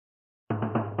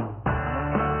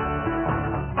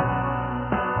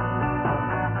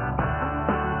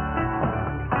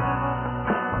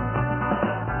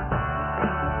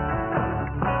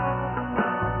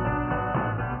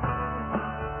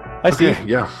Hi, Okay, Steve.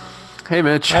 yeah. Hey,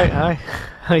 Mitch. Hi.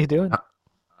 How you doing?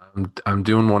 I'm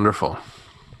doing wonderful.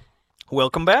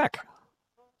 Welcome back.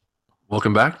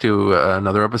 Welcome back to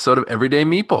another episode of Everyday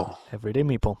Meeple, Everyday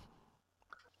Meeple.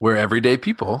 where everyday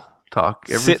people talk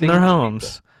Sit in their everything meeple.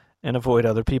 homes and avoid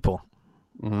other people.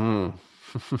 Mm.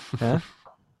 Huh?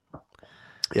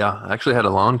 Yeah, I actually had a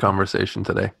long conversation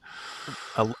today.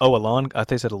 A long. I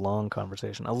think I said a long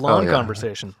conversation. A Oh long yeah,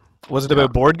 conversation. Was it yeah.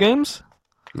 about board games?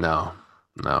 No,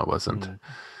 no, it wasn't. Hmm.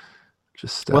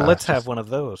 Just, Well, uh, let's have just one of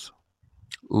those.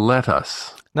 let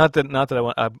us. Not that I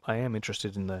want. I am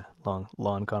interested in the long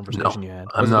lawn No, conversation you had.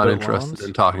 I'm Was it not about interested lawns?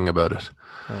 in talking about it.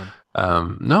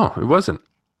 Oh. No, it wasn't.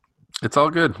 It's all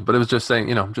good, but it was just saying,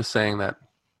 just saying that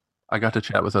I got to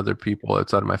chat with other people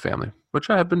outside of my family, which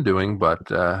I have been doing,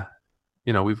 but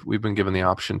we've been given the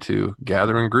option to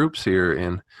gather in groups here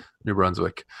in New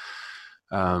Brunswick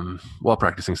while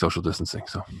practicing social distancing.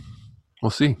 So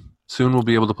we'll see. Soon we'll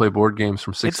be able to play board games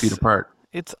from 6 feet It's apart.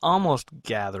 it's almost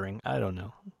gathering. I don't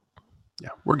know. Yeah,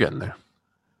 we're getting there.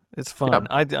 It's Yeah, fun.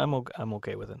 I'm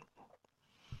okay with it.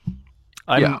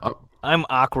 yeah, I'm I'm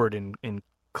awkward in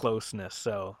closeness,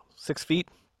 so 6 feet,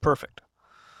 perfect.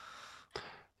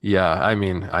 yeah. I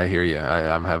mean, I hear you.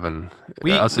 I'm having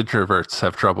We us introverts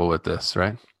have trouble with this,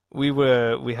 right? we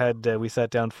sat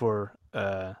down for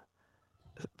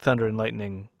Thunder and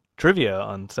Lightning trivia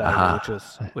on Saturday,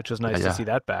 which Aha. was Yeah, nice to yeah. see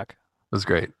that back. It was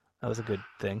great. That was a good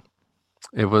thing.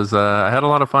 It was. I had a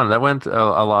lot of fun. That went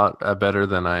a lot better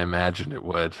than I imagined it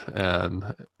would, and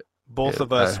Both it,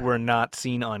 of us were not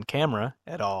seen on camera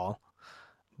at all,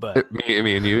 but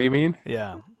me and you mean?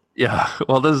 yeah. Yeah,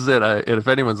 well, this is it. If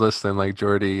anyone's listening, like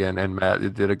Jordy and Matt,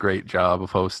 it did a great job of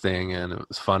hosting, and it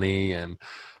was funny, and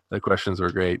the questions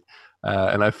were great.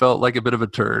 And I felt like a bit of a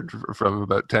turd from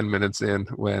about 10 minutes in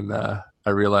when I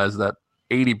realized that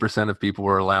 80% of people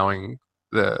were allowing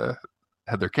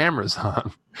had their cameras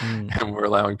on, Mm. and were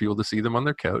allowing people to see them on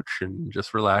their couch and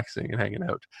just relaxing and hanging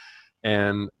out.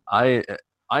 And I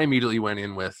immediately went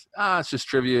in with, it's just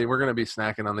trivia. We're going to be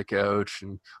snacking on the couch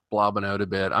and blobbing out a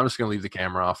bit. I'm just going to leave the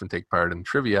camera off and take part in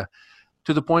trivia,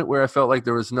 to the point where I felt like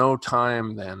there was no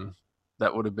time then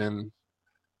that would have been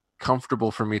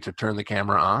comfortable for me to turn the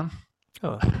camera on.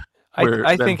 Oh, Where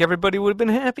I think then, everybody would have been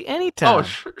happy oh, anytime.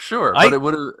 sure, but I it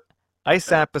would have, I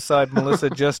sat beside Melissa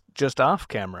just off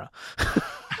camera.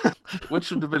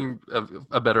 which would have been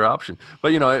a better option.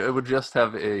 But it would just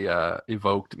have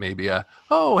evoked maybe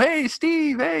oh, hey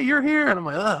Steve, hey, you're here, and I'm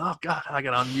like, oh God, I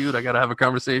got on mute. I got to have a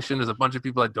conversation. There's a bunch of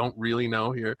people I don't really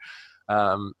know here.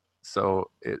 So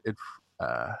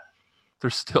uh,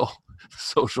 there's still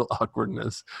social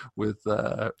awkwardness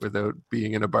without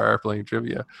being in a bar playing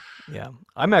trivia. Yeah,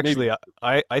 I'm Maybe. actually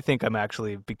I think I'm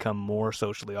actually become more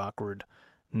socially awkward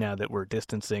now that we're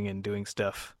distancing and doing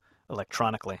stuff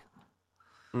electronically.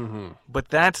 Hmm. But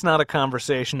that's not a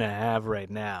conversation to have right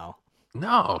now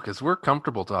No, because we're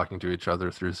comfortable talking to each other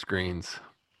through screens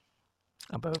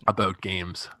about about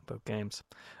games, games.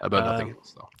 about nothing Um,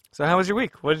 else though. so how was your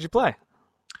week? What did you play?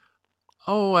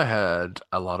 Oh, I had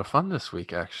a lot of fun this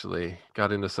week actually.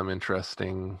 Got into some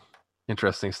interesting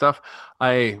stuff.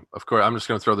 Of course, I'm just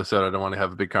going to throw this out. I don't want to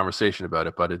have a big conversation about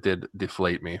it, but it did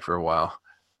deflate me for a while.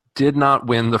 Did not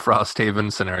win the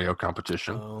Frosthaven scenario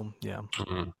competition. Yeah.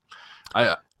 Mm-mm.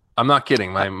 I I'm not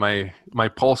kidding. I, My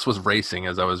pulse was racing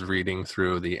as I was reading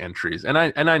through the entries, and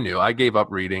I knew I gave up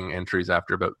reading entries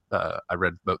after about I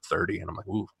read about 30, and I'm like,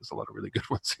 ooh, there's a lot of really good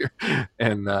ones here,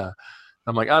 and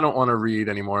I'm like, I don't want to read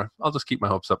anymore. I'll just keep my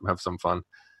hopes up and have some fun.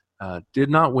 Did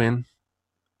not win,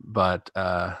 but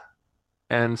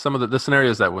and some of the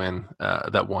scenarios that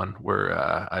won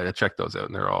were I checked those out,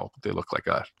 and they look like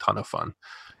a ton of fun.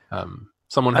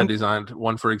 Someone had I'm designed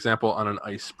one, for example, on an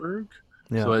iceberg.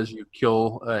 yeah. So as you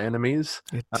kill enemies,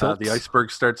 It the tilts. iceberg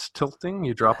starts tilting.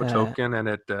 You drop a Uh, token, and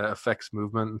it affects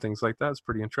movement and things like that. It's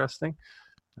pretty interesting.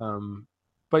 Um,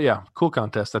 but yeah, cool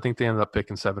contest. I think they ended up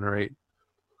picking 7 or 8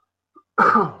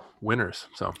 winners.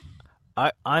 So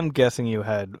I'm guessing you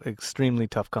had extremely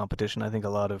tough competition. I think a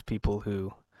lot of people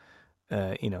who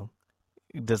you know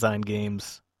design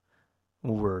games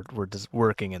were just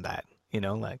working in that.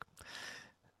 Like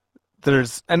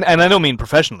there's and I don't mean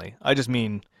professionally. I just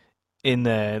mean in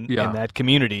yeah. that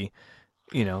community,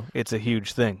 it's a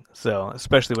huge thing. So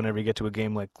especially whenever you get to a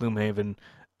game like Gloomhaven,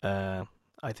 uh,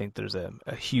 I think there's a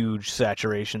huge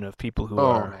saturation of people who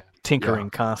Oh are man. Yeah. tinkering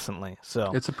constantly.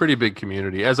 So It's a pretty big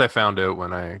community, as I found out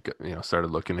when I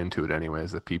started looking into it.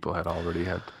 Anyways, that people had already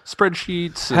had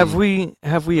spreadsheets and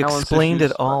have we balance explained at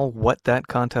issues. But all what that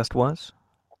contest was?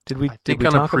 Did we I did think we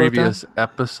on a talk about that? previous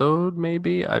episode,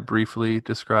 maybe I briefly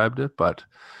described it. But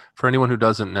for anyone who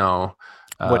doesn't know,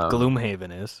 What um,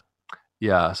 Gloomhaven is?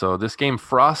 Yeah, so this game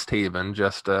Frosthaven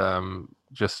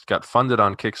just got funded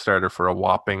on Kickstarter for a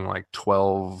whopping like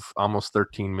 12, almost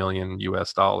 13 million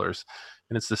US dollars.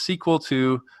 And it's the sequel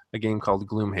to a game called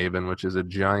Gloomhaven, which is a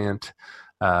giant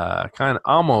kind of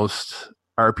almost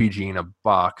RPG in a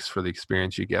box for the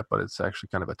experience you get, but it's actually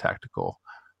kind of a tactical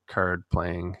card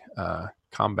playing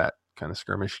combat kind of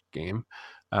skirmish game.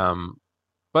 Um,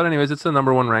 but anyways, it's the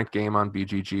number one ranked game on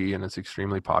BGG, and it's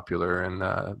extremely popular.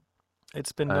 And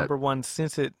It's been uh, number one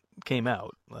since it came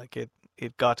out. Like it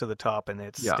got to the top and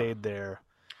it yeah, stayed there.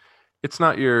 it's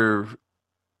not your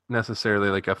necessarily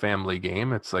like a family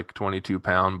game. It's like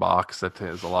 22-pound box that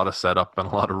has a lot of setup and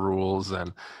a lot of rules,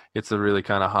 and it's a really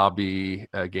kind of hobby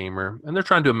gamer. And they're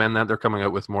trying to amend that. They're coming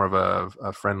out with more of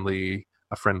a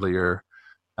friendlier,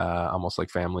 almost like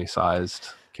family-sized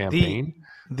The campaign.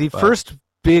 the But first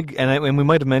big and we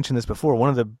might have mentioned this before. One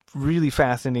of the really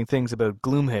fascinating things about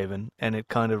Gloomhaven, and it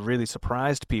kind of really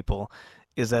surprised people,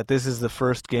 is that this is the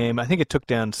first game. I think it took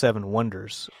down Seven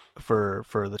Wonders for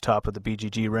the top of the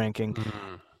BGG ranking,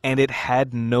 mm, and it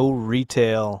had no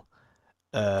retail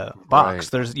box.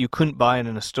 right, There's you couldn't buy it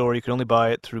in a store. You could only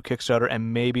buy it through Kickstarter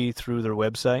and maybe through their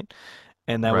website,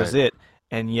 and that was right. it.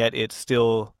 And yet it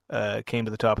still came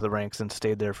to the top of the ranks and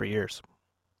stayed there for years.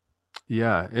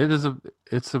 Yeah,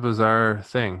 it's a bizarre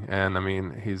thing, and I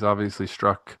mean, he's obviously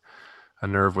struck a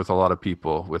nerve with a lot of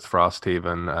people with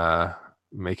Frosthaven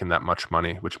making that much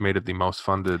money, which made it the most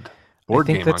funded I board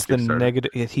think game on that's the Kickstarter.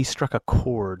 negative. He struck a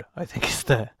chord. I think is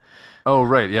the Oh,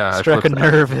 right, yeah, I struck a flipped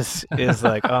that. nerve is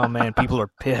like, oh man, people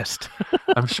are pissed.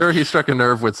 I'm sure he struck a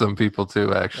nerve with some people too,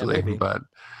 Yeah, actually, maybe.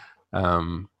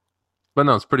 um, but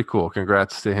no, it's pretty cool.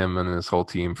 Congrats to him and his whole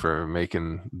team for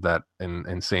making that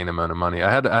insane amount of money.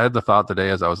 I had the thought today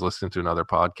as I was listening to another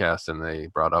podcast, and they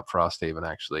brought up Frosthaven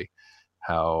actually,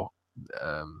 how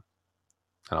um,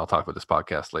 and I'll talk about this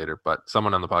podcast later, but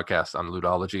someone on the podcast on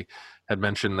Ludology had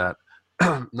mentioned that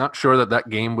not sure that that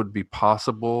game would be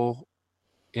possible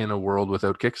in a world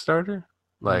without Kickstarter. Mm,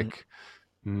 Like,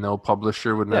 no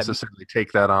publisher would yeah, necessarily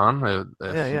take that on yeah,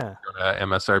 if you yeah. go to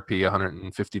MSRP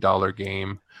 $150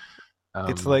 game.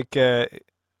 It's Um, like I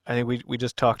think we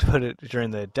just talked about it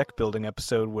during the deck building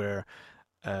episode where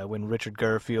when Richard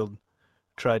Garfield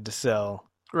tried to sell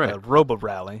right. Robo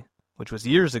Rally, which was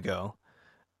years ago.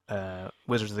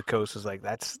 Wizards of the Coast was like,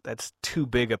 that's too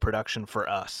big a production for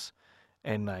us,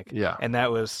 and like, Yeah. and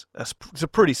that was it's a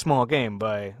pretty small game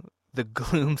by the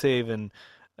Gloomhaven,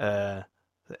 uh,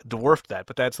 dwarfed that,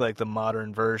 but that's like the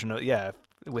modern version of yeah,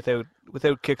 without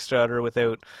Kickstarter,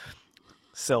 without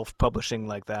self publishing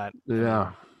like that,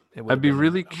 Yeah. it would I'd have be been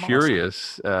really a monster.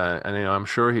 curious, and I'm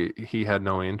sure he had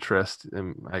no interest.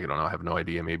 In, I don't know. I have no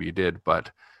idea. Maybe he did,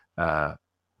 but uh,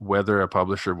 whether a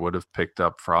publisher would have picked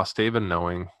up Frosthaven,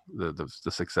 knowing the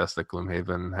success that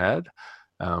Gloomhaven had,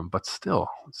 but still,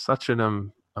 such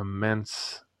an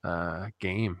immense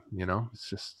game. You know,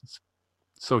 it's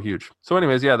so huge. So,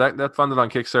 anyways, yeah, that funded on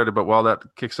Kickstarter. But while that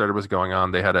Kickstarter was going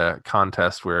on, they had a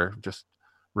contest where just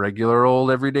regular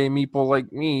old everyday meeple like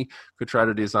me could try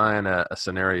to design a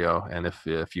scenario, and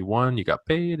if you won, you got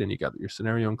paid, and you got your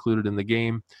scenario included in the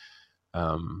game.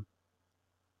 Um,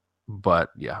 but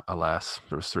yeah, alas,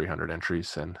 there was 300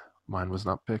 entries, and mine was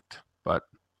not picked. But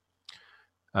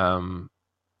um,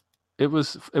 it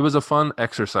was a fun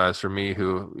exercise for me,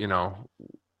 who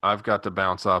I've got to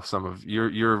bounce off some of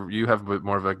you have a bit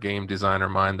more of a game designer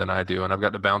mind than I do, and I've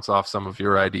got to bounce off some of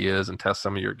your ideas and test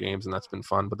some of your games, and that's been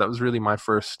fun. But that was really my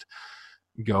first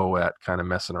go at kind of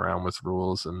messing around with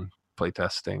rules and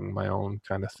playtesting my own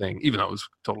kind of thing, even though it was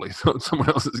totally someone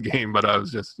else's game, but I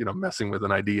was just messing with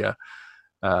an idea.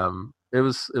 It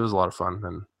was a lot of fun,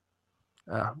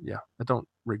 and yeah, I don't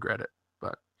regret it,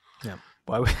 but Yeah,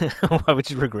 why would why would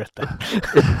you regret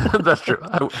that? that's true.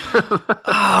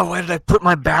 Ah, why did I put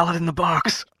my ballot in the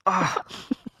box? Ah.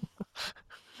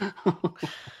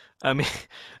 I mean,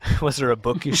 was there a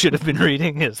book you should have been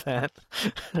reading? Is that?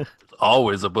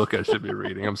 Always a book I should be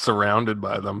reading. I'm surrounded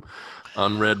by them.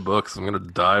 Unread books. I'm gonna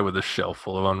die with a shelf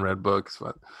full of unread books.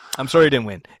 But I'm sorry it didn't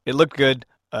win. It looked good.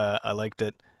 I liked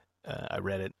it. I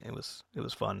read it. It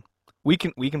was fun. We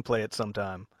can play it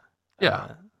sometime.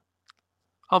 yeah,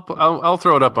 Uh, I'll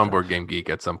throw it up on so- Board Game Geek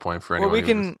at some point for or anyone we who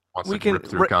just can wants we to can rip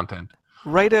through content.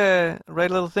 write a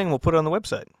little thing. We'll put it on the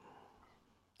website.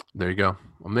 There you go.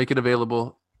 I'll make it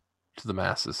available to the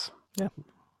masses. Yeah.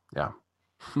 Yeah,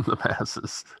 the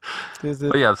masses. Is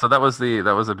But it- yeah, so that was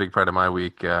a big part of my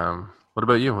week. What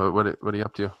about you? What are you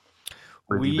up to?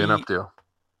 What have you been up we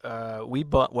to? we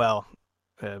bought well,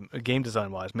 game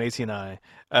design wise, Macy and I.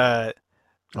 Uh,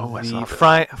 Oh, I the saw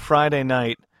this. Friday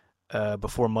night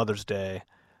before Mother's Day,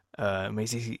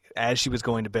 Macy, as she was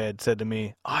going to bed, said to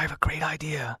me, "Oh, I have a great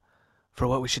idea for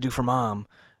what we should do for Mom."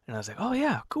 And I was like, "Oh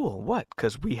yeah, cool. What?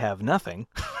 Because we have nothing.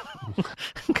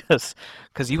 Because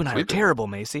you and I are Sweep it. terrible,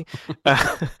 Macy."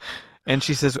 Uh, and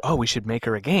she says, "Oh, we should make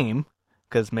her a game."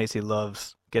 Because Macy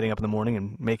loves getting up in the morning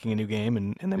and making a new game,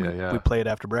 and then Yeah, we yeah. play it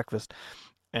after breakfast.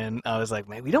 And I was like,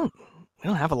 "Man, we don't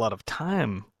have a lot of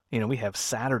time. We have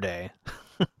Saturday,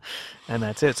 and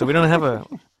that's it. So we don't have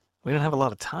a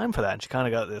lot of time for that." And she kind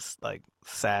of got this like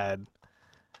sad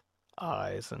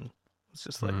eyes, and it's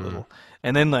just like Mm. little.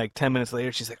 And then like 10 minutes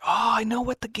later, she's like, "Oh, I know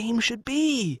what the game should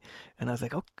be." And I was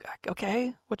like,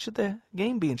 Okay, what should the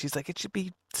game be?" And she's like, "It should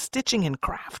be stitching and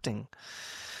crafting."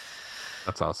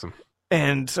 That's awesome.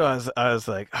 And so I was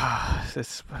like,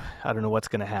 this, I don't know what's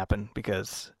going to happen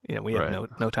because we have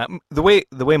Right. no time. The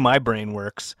way my brain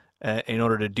works, in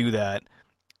order to do that,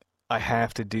 I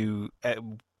have to do.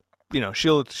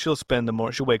 She'll spend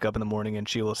she'll wake up in the morning and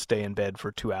she will stay in bed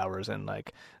for 2 hours and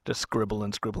like just scribble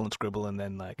and scribble and scribble and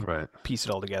then like Right. piece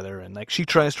it all together, and like she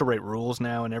tries to write rules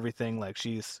now and everything. Like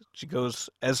she goes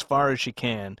as far as she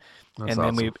can, That's and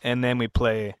then awesome. we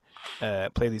play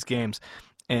these games,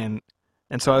 and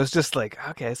so I was just like,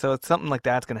 okay, so it's something like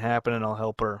that's gonna happen, and I'll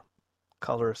help her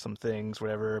color some things,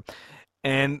 whatever.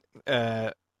 And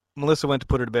Melissa went to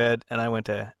put her to bed, and I went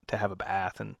to have a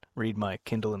bath and read my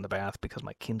Kindle in the bath because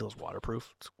my Kindle's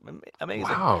waterproof. It's amazing.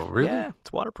 Wow, really? Yeah,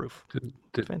 it's waterproof.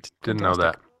 Didn't know Fantastic.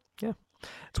 that. Yeah,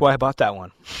 that's why I bought that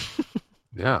one.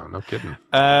 Yeah, no kidding.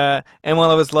 And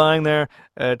while I was lying there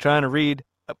trying to read,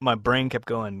 my brain kept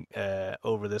going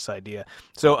over this idea.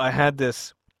 So I had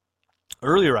this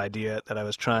earlier idea that I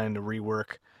was trying to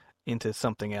rework into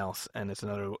something else, and it's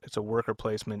a worker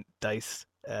placement dice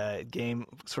game,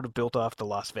 sort of built off the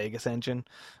Las Vegas engine,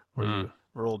 where Mm. you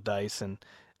roll dice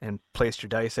and placed your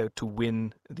dice out to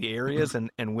win the areas,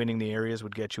 and winning the areas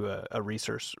would get you a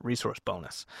resource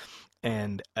bonus.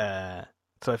 And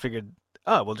so I figured,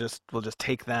 oh, we'll just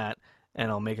take that, and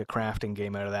I'll make a crafting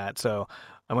game out of that. So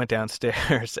I went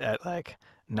downstairs at like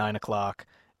 9 o'clock,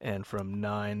 and from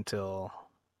 9 till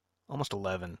almost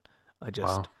 11, I Wow.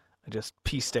 just I just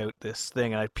pieced out this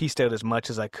thing, and I pieced out as much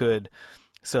as I could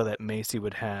so that Macy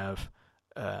would have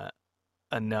uh,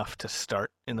 enough to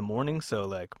start in the morning. So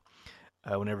like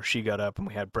whenever she got up and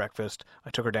we had breakfast, I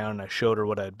took her down and I showed her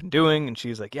what I'd been doing, and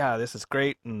she's like, "Yeah, this is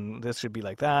great, and this should be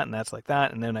like that, and that's like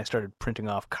that." And then I started printing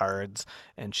off cards,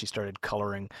 and she started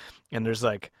coloring, and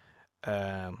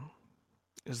um,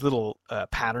 there's little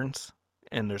patterns,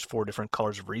 and there's 4 different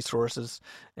colors of resources,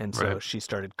 and so Right. she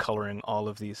started coloring all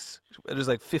of these. There's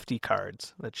like 50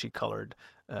 cards that she colored,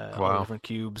 all the Wow. different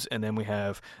cubes, and then we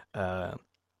have uh,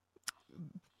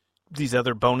 these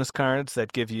other bonus cards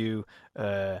that give you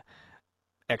uh,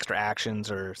 extra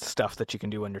actions or stuff that you can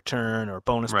do on your turn or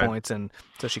bonus Right. points. And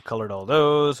so she colored all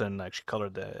those, and like she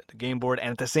colored the game board,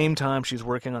 and at the same time she's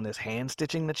working on this hand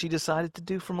stitching that she decided to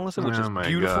do for Melissa, which Oh is my God.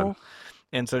 beautiful.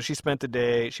 And so she spent the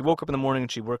day. She woke up in the morning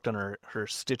and she worked on her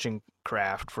stitching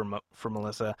craft for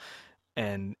Melissa,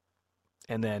 and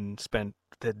then spent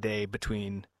the day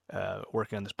between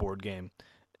working on this board game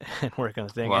and working on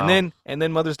the thing. And Wow.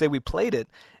 then Mother's Day we played it,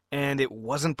 and it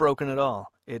wasn't broken at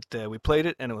all. We played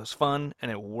it and it was fun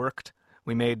and it worked.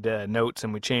 We made notes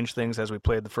and we changed things as we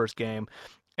played the first game,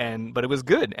 but it was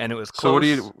good and it was So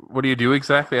close. what do you do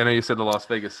exactly? I know you said the Las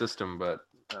Vegas system, but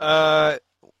Uh,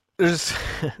 there's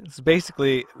it's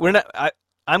basically we're not.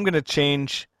 I'm gonna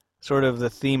change sort of the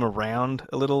theme around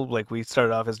a little. Like we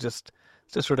started off as just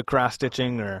sort of cross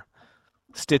stitching or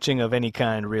stitching of any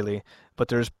kind, really. But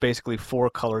there's basically 4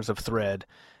 colors of thread,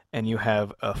 and you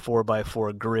have a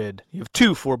 4x4 grid. You have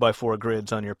two 4x4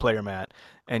 grids on your player mat,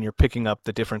 and you're picking up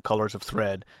the different colors of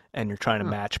thread, and you're trying to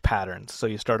huh, match patterns. So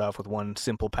you start off with one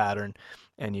simple pattern,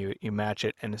 and you match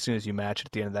it, and as soon as you match it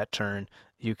at the end of that turn,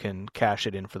 you can cash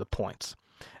it in for the points.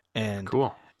 And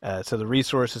cool. so the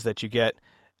resources that you get,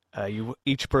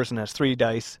 each person has 3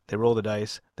 dice. They roll the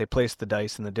dice. They place the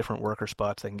dice in the different worker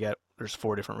spots they can get. There's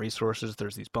 4 different resources.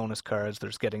 There's these bonus cards.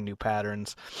 There's getting new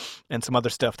patterns, and some other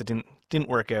stuff that didn't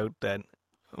work out that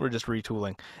we're just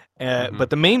retooling. Hmm. But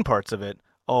the main parts of it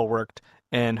all worked,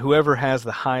 and whoever has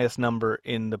the highest number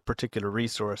in the particular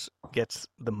resource gets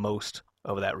the most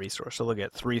of that resource. So they'll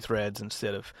get 3 threads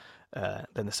instead of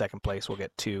then the second place will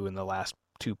get 2, and the last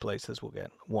 2 places will get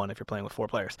 1 if you're playing with 4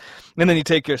 players. And then you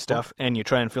take your Cool. stuff and you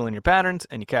try and fill in your patterns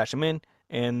and you cash them in,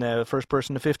 and the first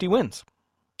person to 50 wins.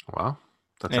 Wow.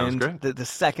 That sounds And great. the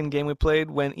second game we played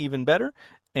went even better.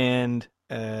 And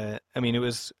I mean, it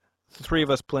was 3 of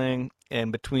us playing,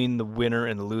 and between the winner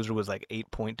and the loser was like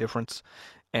 8 point difference.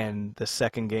 And the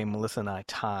second game, Melissa and I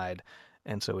tied.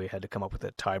 and so we had to come up with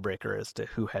a tiebreaker as to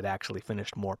who had actually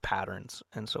finished more patterns,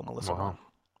 and so Melissa won. Wow.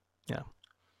 Yeah.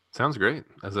 Sounds great.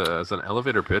 As an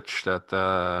elevator pitch, that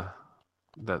sounds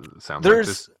like There's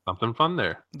there's something fun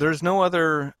there. there's no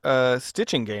other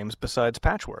stitching games besides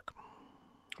Patchwork.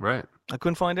 Right. I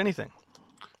couldn't find anything.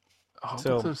 Oh,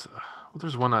 So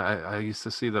there's one I used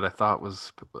to see that I thought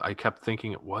was, I kept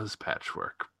thinking it was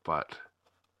Patchwork, but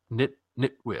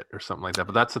Nitwit or something like that.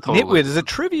 But that's a total Nitwit is a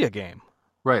trivia game.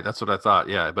 right. That's what I thought.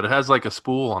 Yeah, but it has like a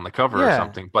spool on the cover or Yeah,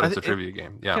 something. But it's a trivia game. I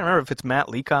can't Yeah. remember if it's Matt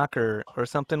Leacock or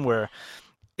something. Where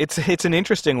it's an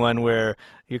interesting one where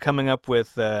you're coming up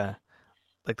with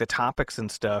like the topics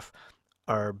and stuff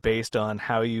are based on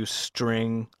how you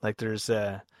string. Like there's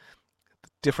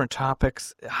different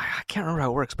topics. I can't remember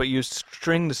how it works, but you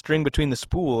string the string between the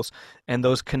spools, and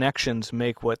those connections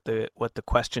make what the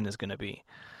question is going to be.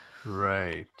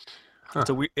 Right. Huh.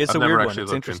 It's I've a never weird one. actually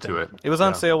It's looked interesting. into it. It was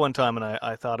on Yeah. sale one time, and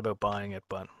I thought about buying it,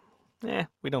 but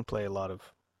we don't play a lot of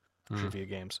Mm. trivia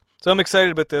games. So I'm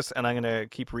excited about this, and I'm going to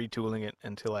keep retooling it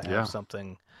until I have Yeah.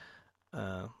 something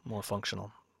more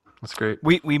functional. That's great.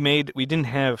 We didn't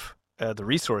have the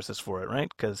resources for it, right?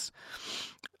 Because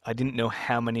I didn't know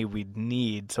how many we'd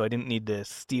need, so I didn't need to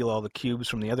steal all the cubes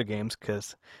from the other games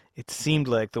because it seemed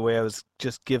like the way I was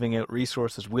just giving out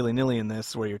resources willy-nilly in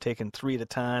this, where you're taking 3 at a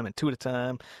time and 2 at a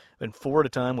time and 4 at a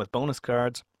time with bonus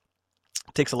cards,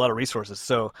 it takes a lot of resources.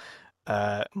 So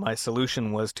my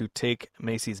solution was to take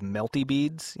Macy's melty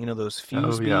beads, those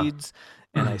fuse Oh yeah. beads,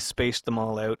 and I spaced them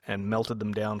all out and melted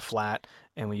them down flat,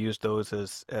 and we used those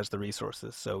as the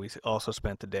resources. So we also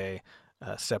spent the day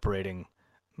separating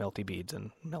melty beads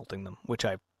and melting them, which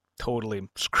I totally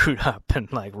screwed up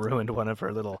and like ruined one of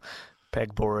her little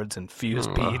pegboards and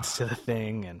fused beads to the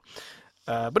thing, and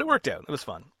but it worked out. It was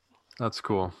fun. That's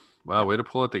cool. Wow, way to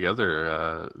pull it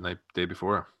together day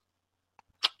before.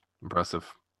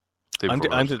 Impressive. Day before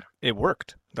last. It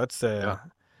worked. That's Yeah.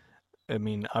 I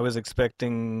mean, I was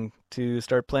expecting to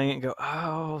start playing it and go,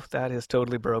 oh, that is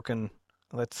totally broken.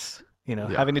 Let's, Yeah.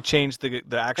 having to change the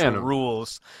actual And-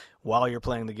 rules while you're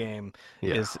playing the game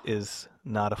Yeah. is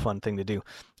not a fun thing to do.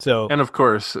 So And of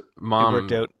course, it mom,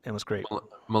 worked out and was great.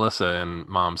 Melissa and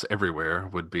moms everywhere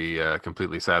would be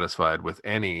completely satisfied with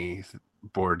any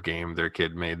board game their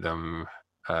kid made them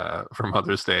for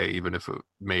Mother's Day, even if it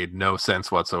made no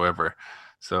sense whatsoever.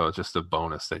 So it's just a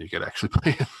bonus that you could actually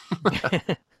play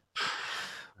it.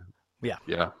 Yeah.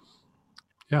 Yeah.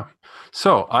 Yeah.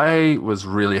 So I was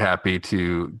really happy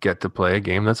to get to play a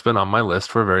game that's been on my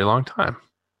list for a very long time.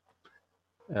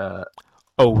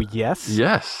 Oh, yes.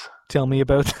 Yes, Tell me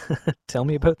about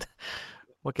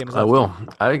what game is that? I will.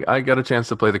 I got a chance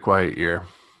to play The Quiet Year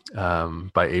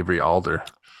by Avery Alder.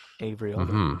 Avery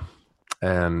Alder, Hmm.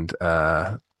 And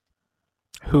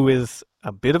who is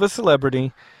a bit of a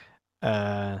celebrity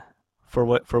for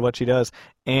what she does,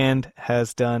 and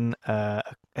has done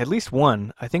at least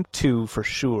one, I think two for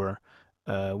sure,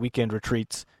 weekend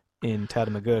retreats in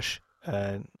Tatamagouche,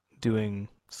 doing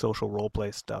social role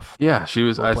play stuff. yeah, she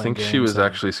was. I Role-playing think she games was and-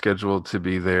 actually scheduled to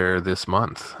be there this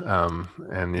month.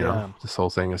 And you Yeah. know, this whole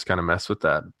thing has kind of messed with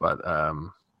that. But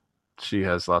she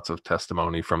has lots of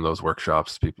testimony from those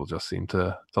workshops. People just seem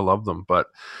to love them. But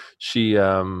she,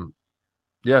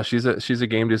 yeah, she's a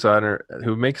game designer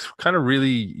who makes kind of really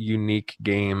unique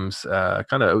games,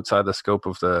 kind of outside the scope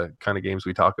of the kind of games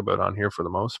we talk about on here for the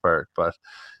most part. But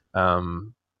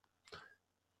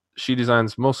she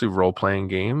designs mostly role-playing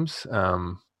games.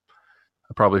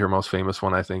 Probably her most famous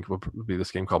one, I think, would be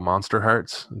this game called Monster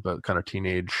Hearts, about kind of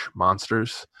teenage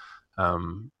monsters,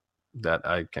 that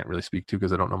I can't really speak to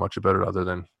because I don't know much about it other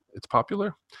than it's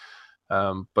popular.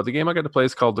 But the game I got to play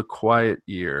is called The Quiet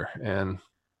Year, and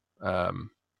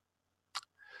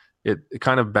it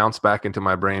kind of bounced back into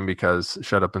my brain because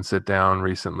Shut Up and Sit Down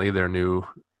recently, their new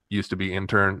used to be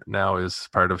intern, now is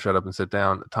part of Shut Up and Sit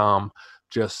Down, Tom,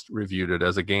 just reviewed it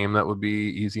as a game that would be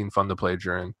easy and fun to play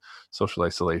during social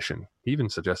isolation. He even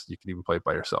suggested you could even play it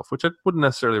by yourself, which I wouldn't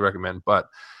necessarily recommend, but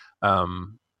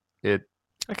it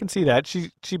I can see that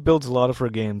she builds a lot of her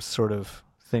games sort of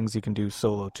things you can do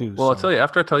solo too. well, I'll so tell you,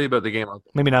 after I tell you about the game,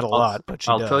 maybe not a I'll- lot, but she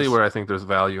I'll does. tell you where I think there's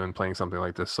value in playing something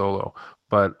like this solo,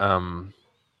 but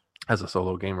as a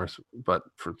solo gamer, but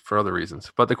for other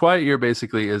reasons. But The Quiet Year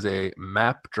basically is a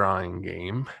map drawing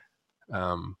game,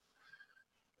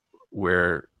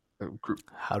 where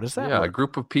How does that a work?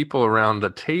 group of people around the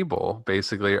table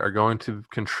basically are going to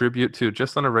contribute to,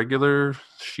 just on a regular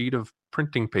sheet of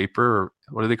printing paper, or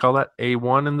what do they call that?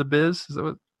 A1 in the biz? Is that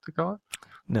what they call it?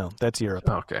 No, that's Europe.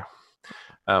 Okay.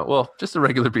 Well, just a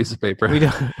regular piece of paper.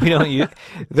 We don't use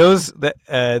those.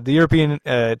 The European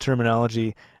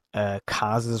terminology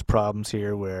causes problems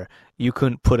here where you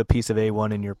couldn't put a piece of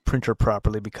A1 in your printer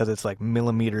properly because it's like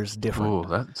millimeters different. Ooh,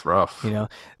 that's You rough. know,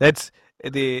 that's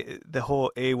the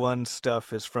whole A1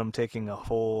 stuff is from taking a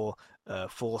whole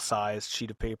full size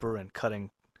sheet of paper and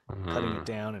cutting it Hmm.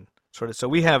 down and sort of. So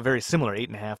we have very similar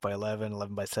 8.5 by 11,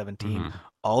 11 by 17, Hmm.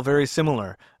 all very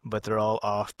similar, but they're all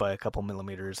off by a couple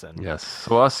millimeters. And Yes.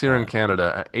 So us here in uh,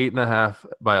 Canada, 8.5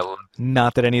 by 11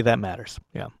 not that any of that matters.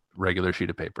 Yeah, regular sheet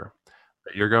of paper.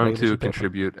 You're going regular to sheet paper.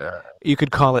 contribute You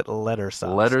could call it letter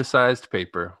sized. letter-sized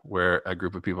paper where a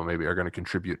group of people maybe are going to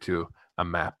contribute to a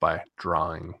map by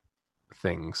drawing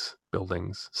things,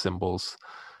 buildings, symbols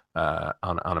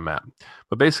on a map.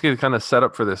 But basically, the kind of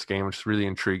setup for this game, which is really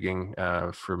intriguing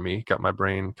for me, got my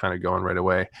brain kind of going right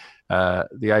away.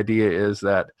 The idea is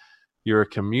that you're a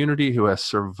community who has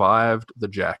survived the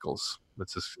jackals.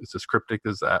 It's as cryptic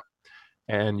as that.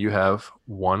 And you have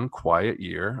one quiet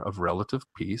year of relative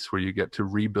peace where you get to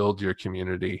rebuild your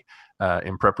community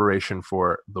in preparation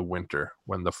for the winter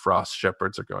when the frost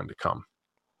shepherds are going to come.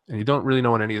 And you don't really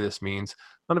know what any of this means.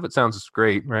 None of it sounds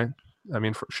great, right? I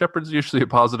mean, for shepherds is usually a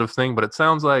positive thing, but it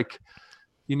sounds like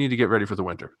you need to get ready for the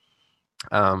winter.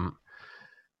 Um,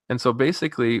 and so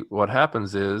basically, what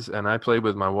happens is, and I play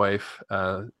with my wife,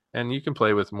 and you can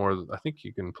play with more. I think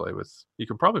you can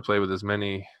probably play with as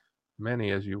many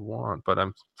as you want, but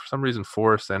I'm for some reason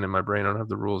forced, and in my brain, I don't have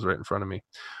the rules right in front of me.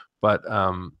 But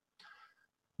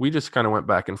we just kind of went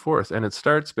back and forth, and it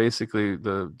starts basically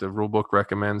the rule book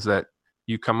recommends that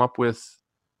you come up with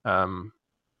um,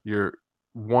 your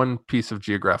one piece of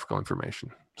geographical information.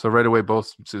 So right away,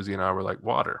 both Susie and I were like,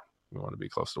 water. We want to be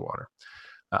close to water.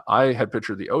 I had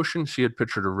pictured the ocean. She had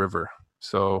pictured a river.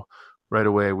 So right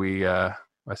away, I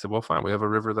said, well, fine. We have a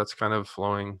river that's kind of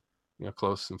flowing,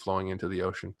 close and flowing into the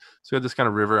ocean. So we had this kind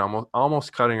of river,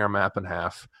 almost cutting our map in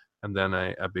half, and then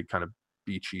a big kind of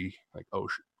beachy like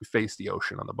ocean. We faced the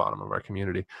ocean on the bottom of our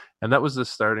community, and that was the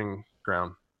starting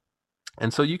ground.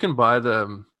 And so you can buy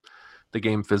the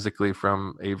game physically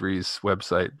from Avery's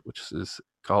website, which is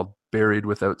called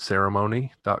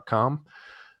buriedwithoutceremony.com.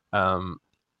 Um,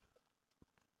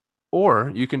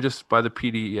 or you can just buy the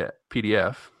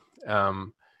PDF,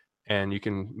 and you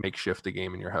can makeshift the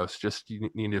game in your house. Just you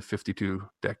need a 52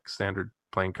 deck standard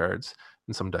playing cards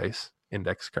and some dice,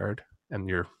 index card, and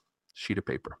your sheet of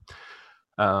paper.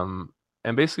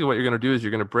 And basically, what you're going to do is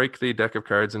you're going to break the deck of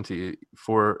cards into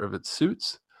 4 of its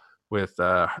suits, with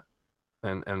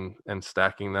and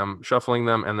stacking them, shuffling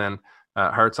them, and then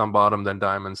hearts on bottom, then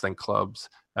diamonds, then clubs,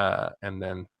 and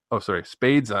then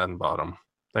spades on bottom,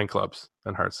 then clubs,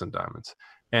 then hearts and diamonds.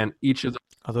 And each of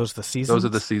Are those the those are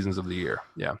the seasons? seasons of the year.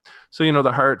 Yeah. So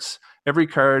the hearts. Every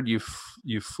card you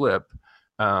flip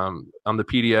on the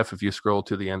PDF. If you scroll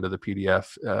to the end of the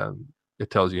PDF,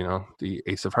 it tells the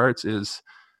Ace of Hearts is.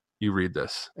 You read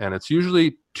this, and it's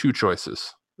usually 2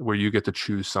 choices where you get to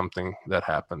choose something that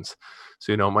happens.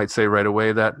 So it might say right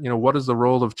away that what is the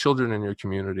role of children in your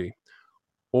community,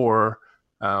 or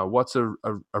what's a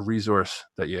resource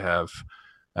that you have,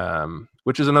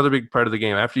 which is another big part of the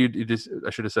game. After I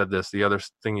should have said this. The other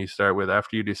thing you start with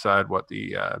after you decide what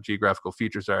the geographical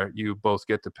features are, you both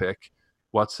get to pick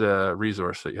what's a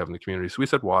resource that you have in the community. So we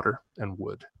said water and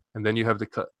wood, and then you have to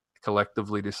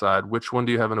collectively decide which one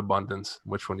do you have in abundance,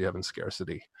 which one do you have in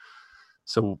scarcity.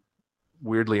 So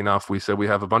weirdly enough, we said we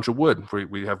have a bunch of wood.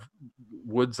 We have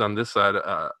woods on this side,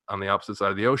 on the opposite side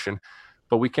of the ocean,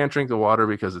 but we can't drink the water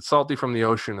because it's salty from the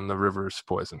ocean and the river's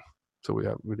poison. So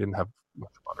we didn't have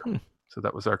much water. Hmm. So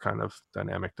that was our kind of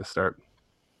dynamic to start.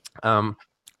 Um,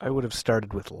 I would have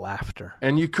started with laughter.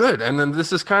 and you could, and then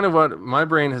this is kind of what my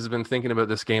brain has been thinking about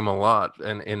this game a lot,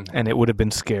 And it would have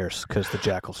been scarce because the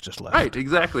jackals just left. right,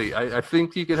 exactly. I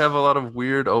think you could have a lot of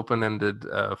weird, open-ended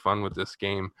fun with this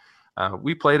game.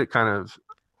 We played it kind of,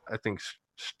 I think,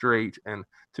 straight, and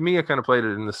to me, I kind of played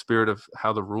it in the spirit of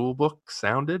how the rule book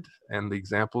sounded and the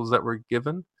examples that were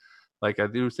given. Like, I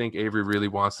do think Avery really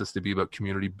wants this to be about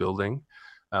community building,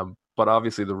 but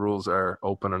obviously the rules are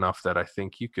open enough that I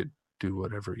think you could do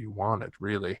whatever you wanted,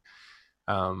 really.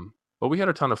 But we had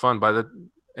a ton of fun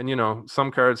and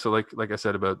some cards. So like I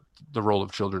said about the role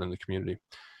of children in the community,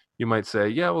 you might say,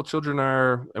 yeah, well, children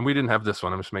are, and we didn't have this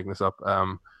one. I'm just making this up.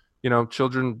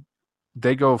 Children,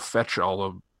 they go fetch all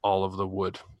of the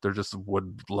wood. They're just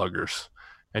wood luggers,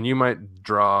 and you might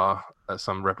draw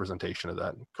some representation of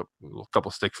that. A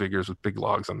couple stick figures with big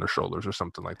logs on their shoulders or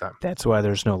something like that. That's why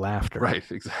there's no laughter. Right,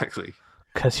 exactly.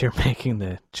 Because you're making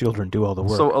the children do all the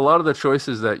work. So a lot of the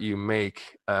choices that you make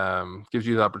gives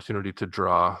you the opportunity to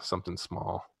draw something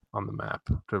small on the map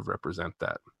to represent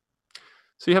that.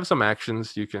 So you have some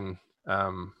actions. You can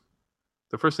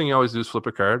the first thing you always do is flip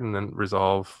a card and then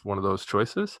resolve one of those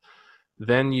choices.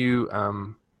 Then you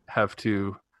have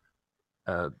to,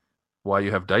 why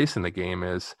you have dice in the game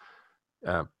is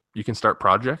uh, you can start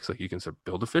projects, like you can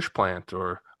build a fish plant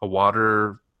or a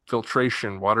water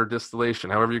filtration, water distillation,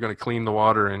 however you're going to clean the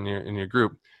water in your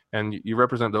group, and you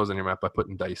represent those on your map by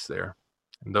putting dice there,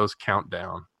 and those count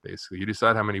down. Basically, you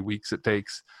decide how many weeks it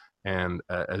takes, and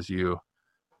as you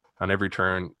on every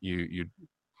turn you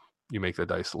make the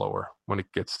dice lower. When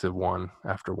it gets to one,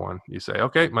 after one, you say,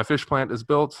 okay, my fish plant is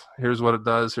built. Here's what it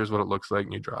does. Here's what it looks like.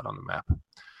 And you draw it on the map.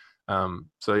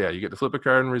 So yeah, you get to flip a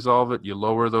card and resolve it. You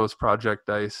lower those project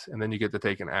dice, and then you get to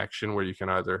take an action where you can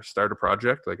either start a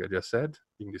project, like I just said.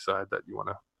 You can decide that you want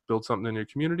to build something in your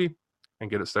community and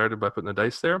get it started by putting the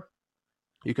dice there.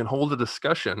 You can hold a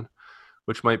discussion,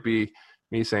 which might be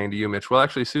me saying to you, Mitch, well,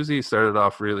 actually, Susie started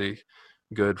off really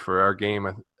good for our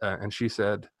game, and she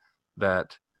said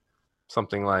that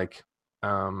something like,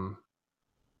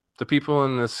 the people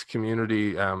in this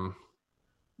community,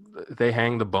 they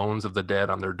hang the bones of the dead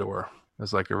on their door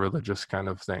as like a religious kind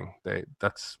of thing.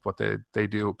 That's what they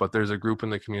do. But there's a group in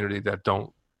the community that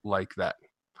don't like that,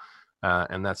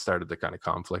 and that started the kind of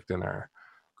conflict in our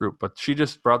group. But she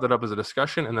just brought that up as a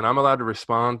discussion, and then I'm allowed to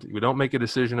respond. We don't make a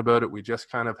decision about it. We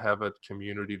just kind of have a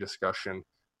community discussion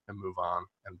and move on.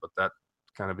 But that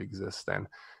kind of exists then.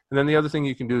 And then the other thing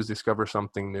you can do is discover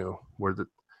something new,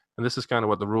 and this is kind of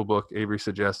what the rule book Avery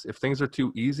suggests. If things are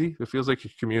too easy, if it feels like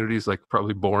your community is like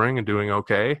probably boring and doing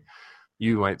okay,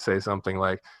 you might say something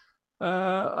like,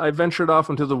 I ventured off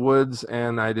into the woods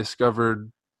and I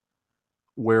discovered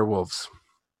werewolves.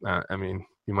 I mean,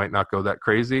 you might not go that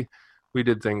crazy. We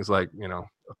did things like, a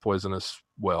poisonous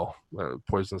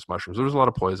poisonous mushrooms. There was a lot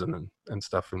of poison and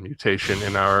stuff and mutation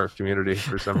in our community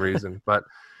for some reason. But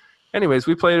anyways,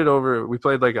 we played it over. We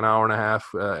played like an hour and a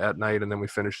half at night, and then we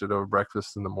finished it over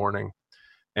breakfast in the morning.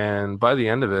 And by the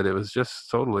end of it, it was just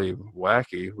totally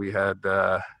wacky. We had,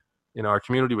 our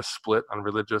community was split on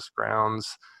religious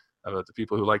grounds about the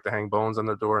people who like to hang bones on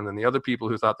their door, and then the other people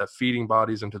who thought that feeding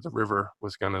bodies into the river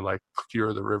was going to like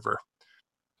cure the river.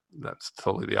 That's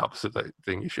totally the opposite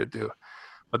thing you should do.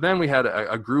 But then we had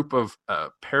a group of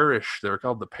parish. They were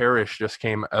called the parish. Just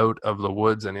came out of the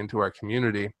woods and into our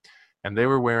community. And they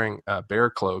were wearing bear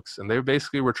cloaks, and they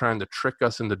basically were trying to trick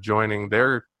us into joining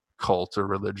their cult or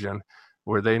religion,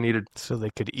 where they needed so they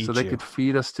could eat so they could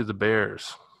feed us to the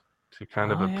bears, to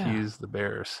kind of appease the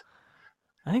bears.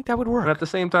 I think that would work. And at the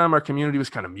same time, our community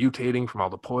was kind of mutating from all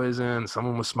the poison.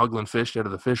 Someone was smuggling fish out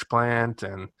of the fish plant,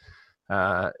 and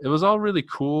it was all really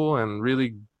cool and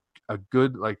really a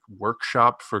good like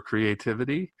workshop for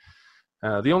creativity.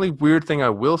 The only weird thing I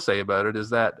will say about it is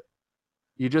that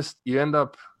you end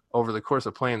up, over the course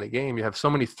of playing the game, you have so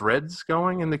many threads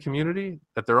going in the community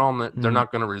that they're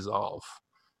not going to resolve,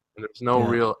 and there's no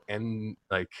real end.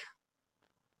 Like,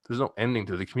 there's no ending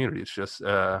to the community. It's just,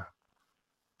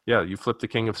 you flip the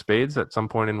King of Spades at some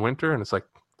point in winter, and it's like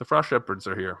the Frost Shepherds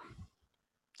are here.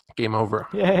 Game over.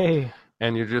 Yay!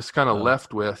 And you're just kind of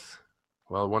left with,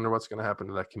 well, I wonder what's going to happen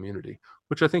to that community,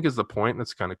 which I think is the point. And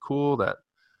it's kind of cool that,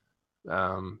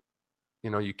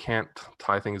 you can't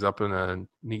tie things up in a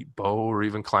neat bow or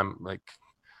even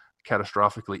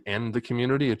catastrophically end the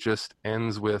community. It just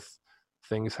ends with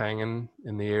things hanging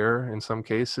in the air in some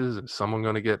cases. Is someone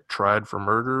going to get tried for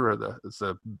murder, or is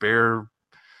the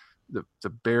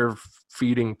bear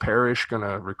feeding parish going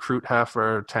to recruit half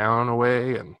our town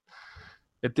away? And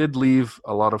it did leave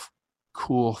a lot of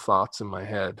cool thoughts in my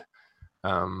head.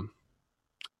 I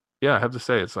have to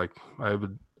say, it's like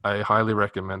I highly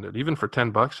recommend it. Even for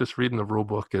 $10, just reading the rule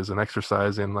book is an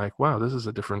exercise in like, wow, this is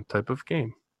a different type of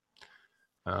game.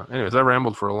 Anyways, I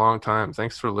rambled for a long time.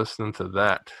 Thanks for listening to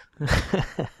that.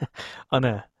 On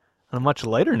a much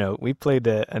lighter note, we played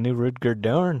a new Rutger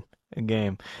Dorn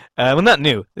game. Well, not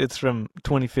new. It's from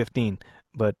 2015,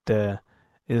 but it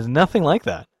is nothing like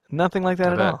that. Nothing like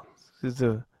that at all. It's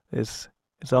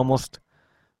almost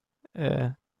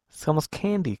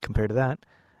candy compared to that.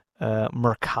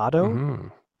 Mercado. Mm-hmm.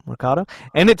 Mercado,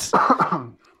 and it's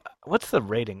what's the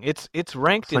rating? It's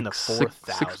ranked in the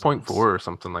 4,000, 6.4 or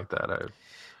something like that.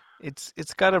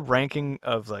 It's got a ranking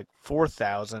of like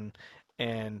 4,000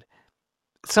 and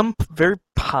some very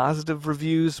positive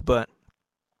reviews, but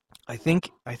I think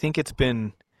it's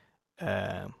been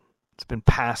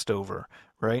passed over,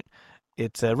 right?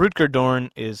 It's Rutger Dorn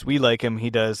we like him.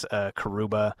 He does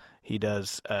Karuba. He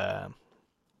does what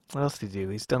else did he do?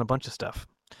 He's done a bunch of stuff.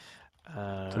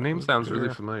 The name sounds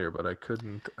really familiar, but I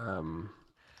couldn't.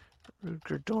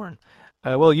 Rutger Dorn.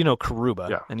 Well, you know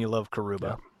Karuba, and you love Karuba.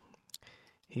 Yeah.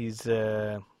 He's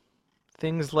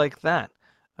things like that.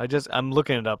 I'm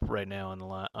looking it up right now on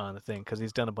on the thing because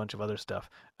he's done a bunch of other stuff.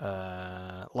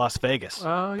 Las Vegas.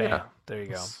 Yeah, Bam. There you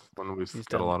go. that's when we've He's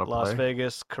got a done lot of Las play.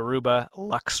 Vegas, Karuba,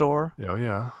 Luxor, Oh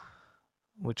yeah,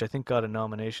 which I think got a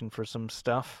nomination for some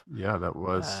stuff. yeah, that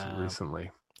was Uh,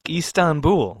 recently.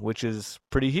 Istanbul, which is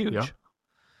pretty Yeah, huge.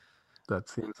 that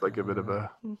seems like a bit of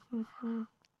a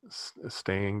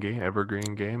staying game,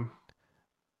 evergreen game.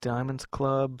 Diamonds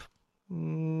Club,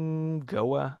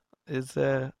 Goa is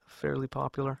fairly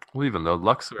popular, Well, even though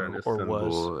Luxor in or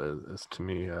was. Istanbul is to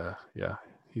me, yeah,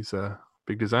 he's a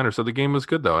big designer. So the game was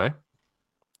good though, eh?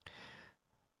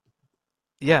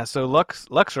 Yeah, so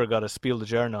Luxor got a Spiel des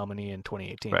Jahres nominee in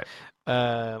 2018.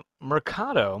 Right,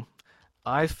 Mercado,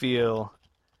 I feel,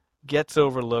 gets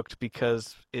overlooked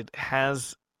because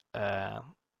uh,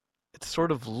 it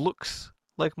sort of looks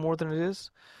like more than it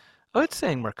is. Oh, it's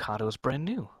saying Mercado is brand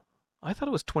new. I thought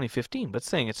it was 2015, but it's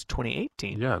saying it's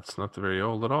 2018. yeah, it's not very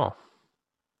old at all.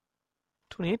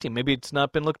 2018. Maybe it's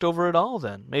not been looked over at all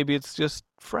then. Maybe it's just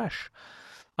fresh.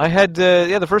 I had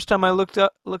yeah, the first time I looked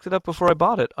it up before I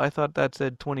bought it, I thought that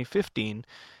said 2015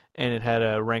 and it had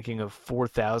a ranking of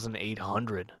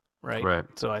 4,800, right? Right,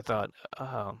 So I thought,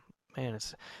 oh man,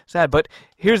 it's sad. But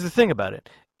here's the thing about it.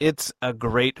 It's a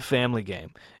great family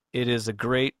game. It is a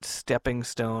great stepping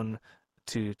stone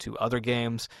to other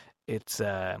games. It's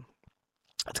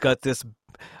got this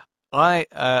I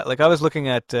was looking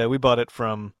at we bought it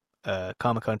from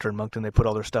Comic Hunter in Moncton. They put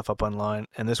all their stuff up online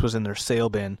and this was in their sale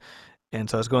bin. And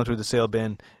so I was going through the sale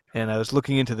bin and I was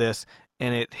looking into this,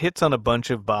 and it hits on a bunch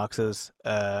of boxes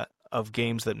of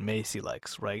games that Macy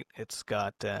likes, right? It's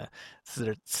got they're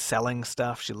selling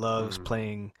stuff. She loves mm.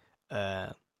 playing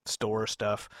uh, store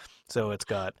stuff. So it's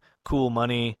got cool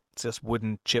money. It's just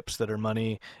wooden chips that are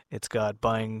money. It's got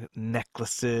buying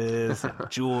necklaces and Right,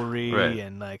 jewelry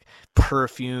and like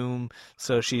perfume.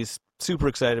 So she's super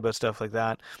excited about stuff like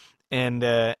that. And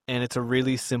it's a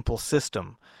really simple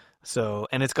system. So,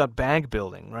 and it's got bag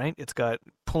building, right? It's got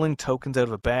pulling tokens out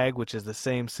of a bag, which is the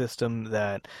same system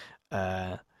that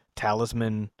uh,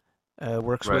 Talisman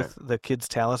works right, with, the kids'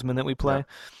 Talisman that we yeah, play.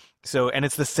 So, and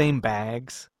it's the same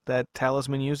bags that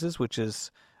Talisman uses, which is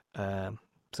uh,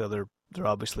 so they're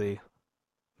obviously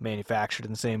manufactured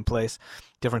in the same place,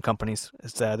 different companies.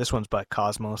 This one's by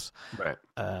Cosmos, right.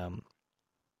 um,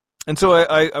 and so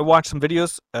I watched some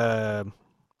videos.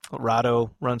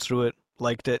 Rado runs through it,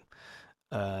 liked it.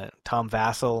 Tom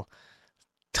Vassell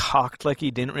talked like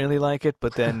he didn't really like it,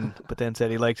 but then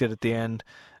said he liked it at the end.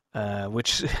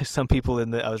 Which some people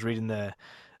in the I was reading the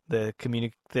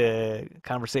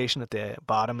conversation at the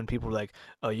bottom, and people were like,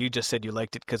 "Oh, you just said you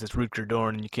liked it because it's Rutger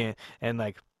Dorn, and you can't." And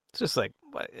like, it's just like,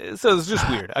 so it's just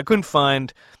weird. I couldn't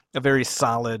find a very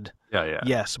solid Yeah, yeah,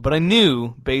 yes, but I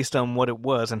knew based on what it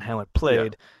was and how it yeah.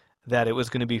 played that it was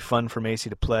going to be fun for Macy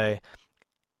to play,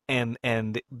 and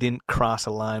didn't cross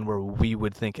a line where we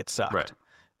would think it Right. sucked,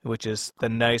 which is the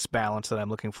nice balance that I'm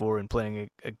looking for in playing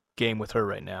a game with her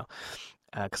right now.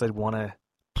 Because I want to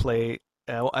play,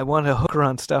 I want to hook her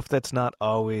on stuff that's not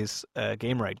always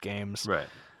game right games, Right.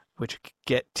 which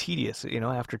get tedious. You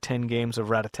know, after 10 games of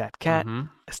Rat-a-tat-cat, Mm-hmm.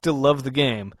 I still love the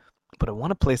game, but I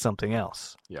want to play something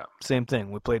else. Yeah. Same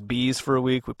thing. We played Bees for a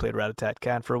week. We played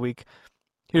Rat-a-tat-cat for a week.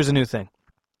 Here's a new thing.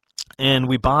 And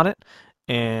we bought it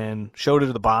and showed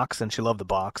her the box, and she loved the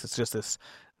box. It's just this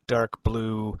dark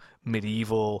blue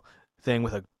medieval thing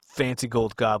with a fancy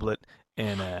gold goblet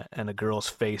and a girl's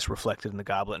face reflected in the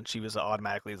goblet, and she was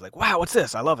automatically like, "Wow, what's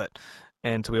this? I love it!"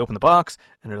 And so we opened the box,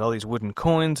 and there's all these wooden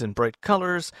coins in bright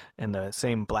colors, and the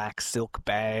same black silk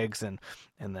bags, and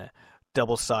the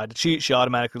double sided. She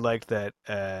automatically liked that.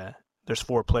 There's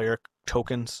 4 player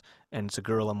tokens, and it's a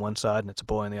girl on one side and it's a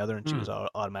boy on the other, and she Mm. was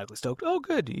automatically stoked. Oh,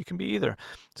 good, you can be either.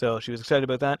 So she was excited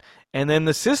about that. And then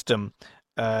the system,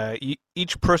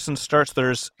 each person starts.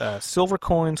 There's silver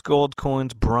coins, gold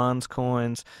coins, bronze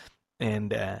coins,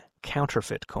 and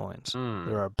counterfeit coins. Mm.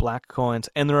 There are black coins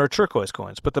and there are turquoise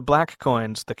coins, but the black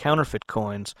coins, the counterfeit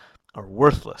coins, are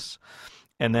worthless.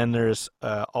 And then there's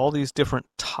all these different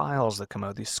tiles that come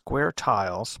out, these square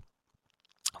tiles.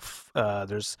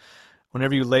 There's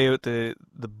whenever you lay out the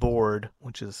board,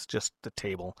 which is just the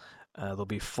table, there'll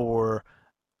be 4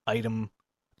 item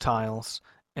tiles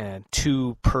and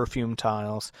 2 perfume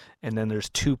tiles, and then there's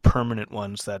 2 permanent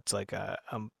ones that's like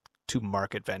 2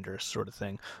 market vendors sort of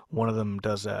thing. One of them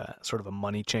does a sort of a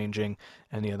money changing,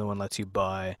 and the other one lets you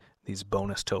buy these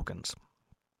bonus tokens.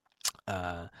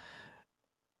 Uh,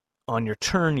 on your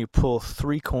turn, you pull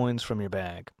 3 coins from your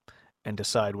bag and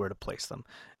decide where to place them.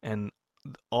 And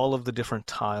all of the different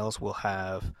tiles will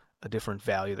have a different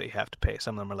value that you have to pay.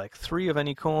 Some of them are like three of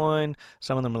any coin.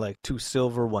 Some of them are like two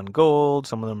silver, one gold.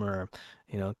 Some of them are,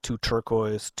 two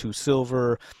turquoise, two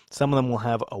silver. Some of them will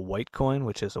have a white coin,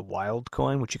 which is a wild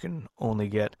coin, which you can only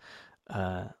get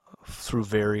uh, through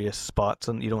various spots,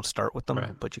 and you don't start with them,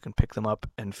 Right. but you can pick them up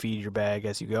and feed your bag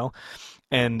as you go.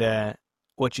 And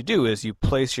what you do is you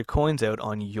place your coins out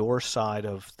on your side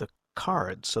of the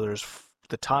card. So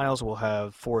the tiles will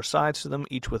have four sides to them,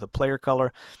 each with a player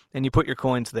color, and you put your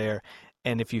coins there.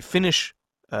 And if you finish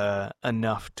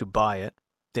enough to buy it,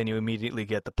 then you immediately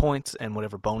get the points and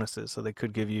whatever bonuses. So they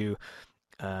could give you.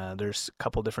 There's a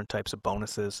couple different types of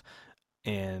bonuses,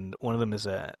 and one of them is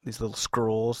these little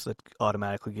scrolls that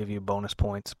automatically give you bonus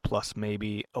points plus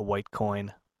maybe a white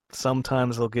coin.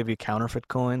 Sometimes they'll give you counterfeit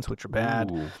coins, which are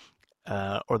bad, Ooh.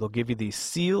 or they'll give you these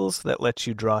seals that let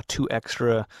you draw two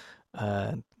extra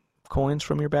uh, coins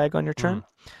from your bag on your turn.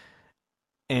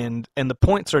 Mm. And the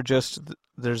points are just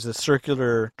there's a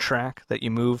circular track that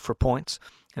you move for points,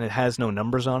 and it has no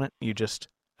numbers on it. You just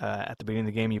at the beginning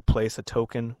of the game you place a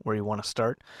token where you want to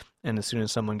start, and as soon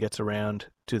as someone gets around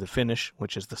to the finish,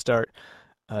 which is the start,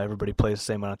 everybody plays the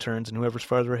same amount of turns, and whoever's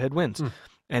farther ahead wins. Mm.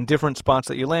 And different spots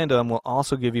that you land on will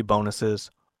also give you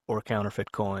bonuses or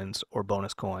counterfeit coins or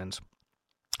bonus coins,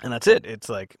 and that's it. It's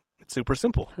like it's super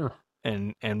simple, Huh.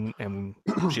 and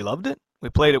she loved it. We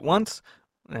played it once,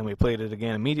 and we played it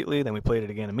again immediately. Then we played it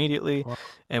again immediately, Wow.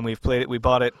 and we've played it. We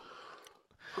bought it.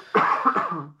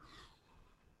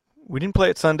 We didn't play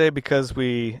it Sunday because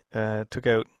we took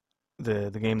out the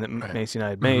game that Right. Macy and I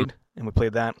had Mhm. made, and we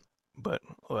played that. But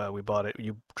we bought it.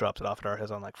 You dropped it off at our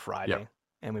house on like Friday, Yep.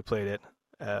 and we played it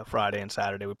Friday and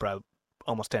Saturday. We probably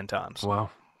almost 10 times.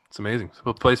 Wow. It's amazing. So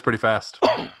it plays pretty fast.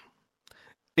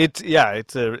 It's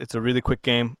a really quick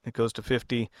game. It goes to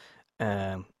 50,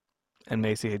 and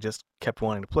Macy had just kept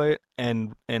wanting to play it,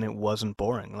 and it wasn't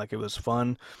boring. Like it was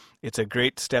fun. It's a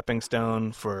great stepping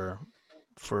stone for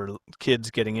kids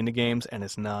getting into games, and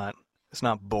it's not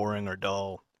boring or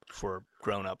dull for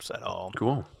grown-ups at all.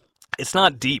 Cool. It's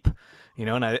not deep,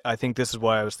 and I think this is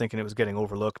why I was thinking it was getting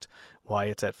overlooked, why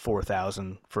it's at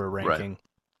 4,000 for a ranking.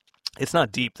 It's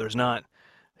not deep. There's not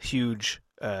huge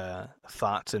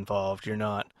thoughts involved. You're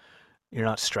not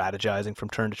strategizing from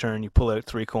turn to turn. You pull out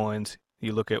three coins,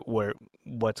 you look at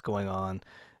what's going on,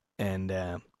 and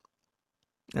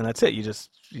that's it.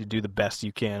 You do the best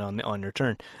you can on your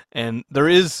turn. And there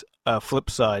is a flip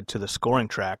side to the scoring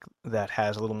track that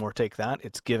has a little more take that.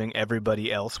 It's giving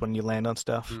everybody else when you land on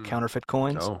stuff counterfeit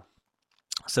coins. Oh.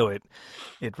 So it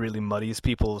really muddies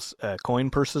people's coin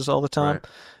purses all the time. Right.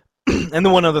 And the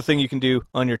one other thing you can do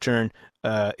on your turn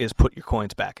is put your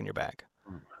coins back in your bag,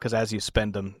 because as you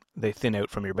spend them, they thin out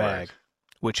from your bag, Right.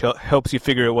 which helps you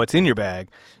figure out what's in your bag,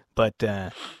 but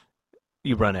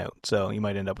you run out. So you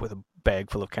might end up with a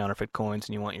bag full of counterfeit coins,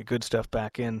 and you want your good stuff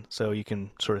back in, so you can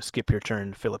sort of skip your turn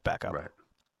and fill it back up. Right.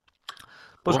 But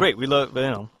it's Cool. great. We love,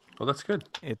 Well, that's good.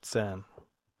 it's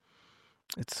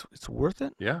worth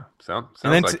it. Yeah. Sounds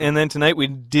And then like it. and then tonight we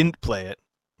didn't play it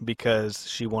because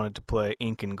she wanted to play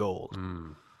Ink and Gold,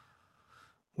 Mm.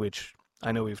 which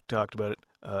I know we've talked about it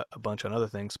a bunch on other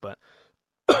things, but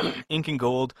Ink and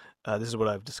Gold, this is what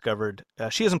I've discovered.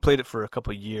 She hasn't played it for a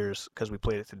couple of years because we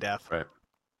played it to death. Right.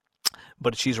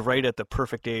 But she's right at the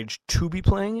perfect age to be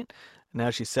playing it. Now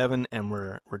she's 7, and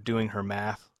we're doing her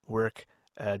math work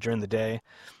during the day,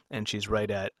 and she's right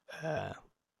at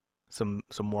some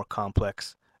more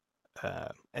complex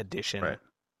addition Right.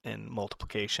 and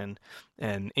multiplication.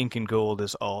 And Ink and Gold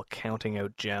is all counting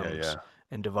out gems Yeah.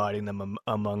 and dividing them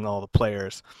among all the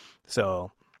players.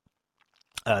 So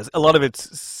a lot of it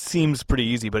seems pretty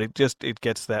easy, but it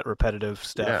gets that repetitive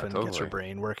stuff Yeah, and gets her totally.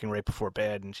 brain working right before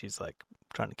bed, and she's like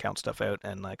trying to count stuff out,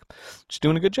 and like she's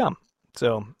doing a good job.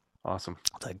 So Awesome.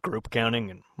 it's like group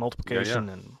counting and multiplication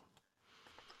and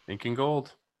Ink and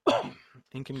gold.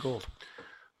 Ink and Gold.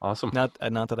 Awesome. Not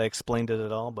that I explained it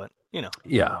at all, but Yeah.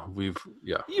 Yeah.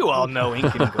 you all know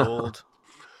Ink and Gold.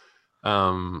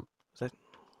 Um, Is that-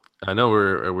 I know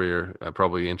we're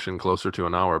probably inching closer to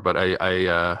an hour, but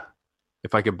I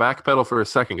if I could backpedal for a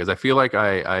second, because I feel like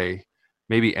I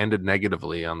maybe ended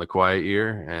negatively on the Quiet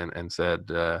Year and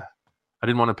said I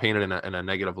didn't want to paint it in a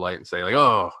negative light and say like,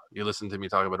 oh, you listened to me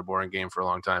talk about a boring game for a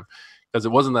long time, because it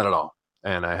wasn't that at all.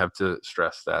 And I have to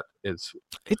stress that it's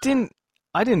It didn't.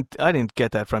 I didn't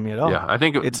get that from you at all. yeah. I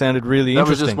think It sounded really that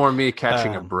was interesting. just more me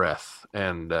catching a Um, breath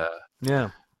and.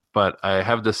 Yeah. But I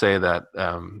have to say that,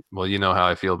 well, you know how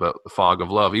I feel about the Fog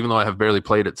of Love. Even though I have barely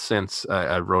played it since,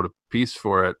 I wrote a piece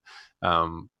for it.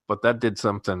 But that did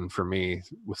something for me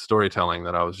with storytelling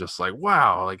that I was just like,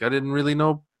 wow, like I didn't really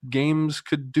know games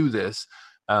could do this.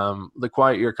 The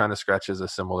Quiet Year kind of scratches a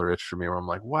similar itch for me, where I'm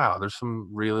like, wow, there's some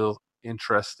real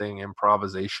interesting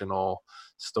improvisational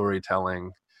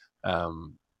storytelling,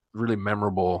 um, really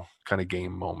memorable kind of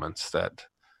game moments that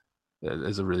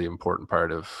is a really important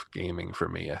part of gaming for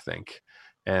me, I think.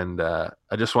 And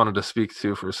I just wanted to speak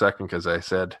to for a second because I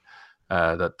said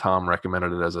that Tom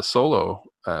recommended it as a solo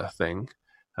thing,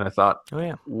 and I thought Oh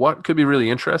yeah. what could be really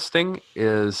interesting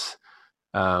is,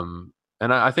 and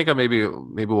I think maybe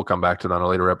we'll come back to it on a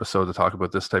later episode to talk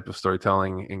about this type of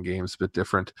storytelling in games, a bit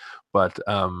different, but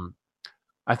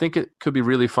I think it could be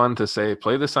really fun to say,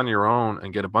 play this on your own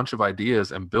and get a bunch of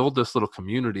ideas and build this little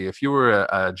community. If you were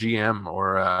a GM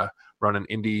or running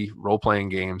indie role-playing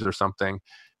games or something,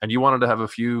 and you wanted to have a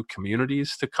few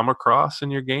communities to come across in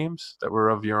your games that were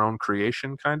of your own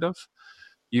creation, kind of,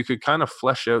 you could kind of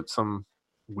flesh out some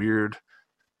weird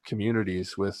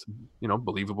communities with,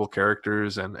 believable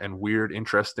characters and weird,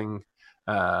 interesting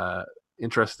kind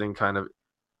of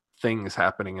things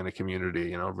happening in a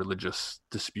community, religious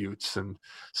disputes and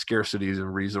scarcities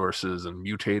and resources and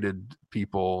mutated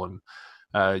people.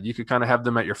 And you could kind of have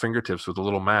them at your fingertips with a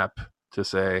little map to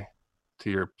say to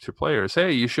your players,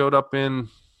 hey, you showed up in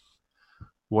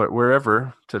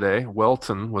wherever today.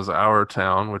 Wellton was our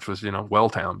town, which was,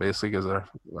 Welltown, basically, because our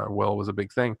well was a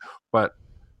big thing. But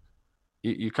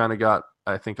you kind of got,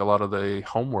 I think, a lot of the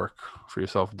homework for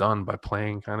yourself done by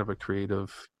playing kind of a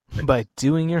creative, by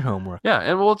doing your homework. Yeah,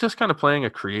 and well, just kind of playing a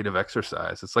creative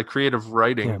exercise. It's like creative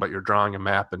writing, but you're drawing a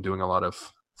map and doing a lot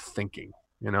of thinking,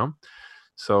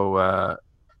 So,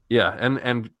 yeah,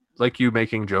 and like you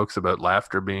making jokes about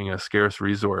laughter being a scarce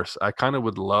resource, I kind of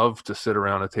would love to sit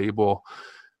around a table.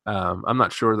 I'm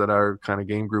not sure that our kind of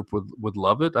game group would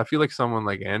love it. I feel like someone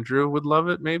like Andrew would love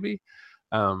it, maybe.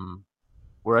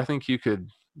 Where I think you could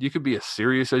be as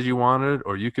serious as you wanted,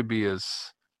 or you could be as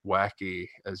wacky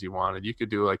as you wanted. You could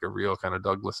do like a real kind of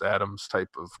Douglas Adams type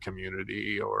of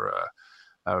community, or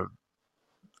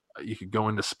you could go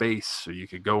into space, or you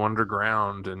could go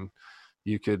underground, and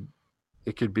it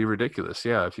could be ridiculous.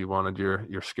 Yeah, if you wanted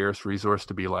your scarce resource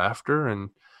to be laughter,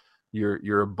 and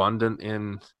you're abundant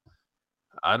in,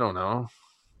 I don't know,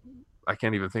 I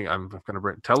can't even think. I'm going to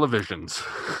bring televisions.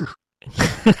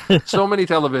 So many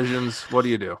televisions. What do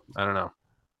you do? I don't know.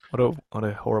 What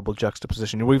a horrible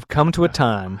juxtaposition. We've come to a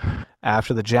time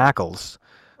after the Jackals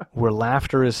where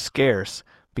laughter is scarce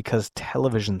because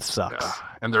television sucks.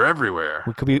 And they're everywhere.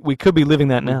 We could be living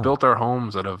that now. We built our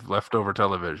homes out of leftover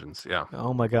televisions. Yeah.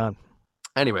 Oh my God.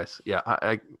 Anyways, yeah,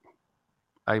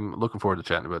 I'm looking forward to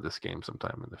chatting about this game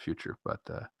sometime in the future. But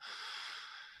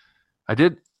I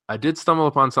did stumble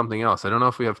upon something else. I don't know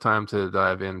if we have time to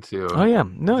dive into. Oh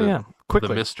yeah, quickly.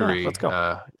 The mystery. Yeah, let's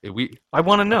go. I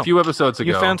want to know. A few episodes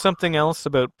ago, you found something else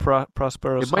about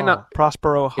Prospero Hall.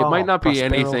 It might not be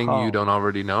anything you don't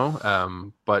already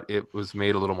know, but it was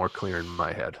made a little more clear in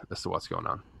my head as to what's going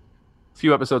on. A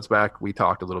few episodes back, we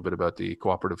talked a little bit about the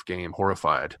cooperative game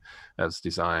Horrified, as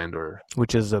designed,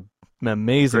 which is an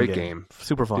amazing great game,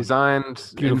 super fun,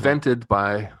 designed, beautiful. Invented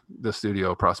by the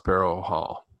studio Prospero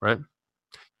Hall, right?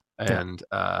 And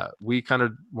we kind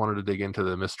of wanted to dig into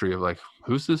the mystery of, like,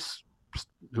 who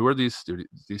are these studios?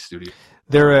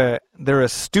 They're a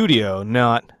studio,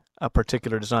 not a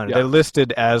particular designer. Yeah. They're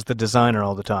listed as the designer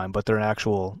all the time, but they're an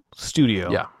actual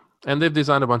studio. Yeah, and they've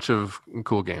designed a bunch of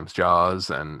cool games, Jaws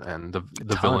and the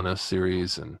Villainous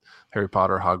series and Harry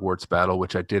Potter Hogwarts Battle,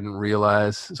 which I didn't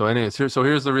realize. So anyways, here's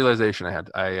the realization I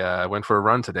had. I went for a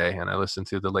run today and I listened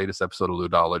to the latest episode of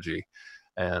Ludology.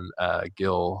 And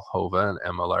Gil Hova and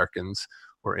Emma Larkins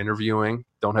were interviewing.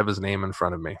 Don't have his name in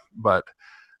front of me, but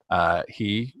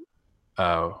he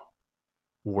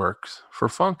works for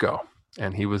Funko,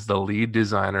 and he was the lead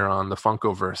designer on the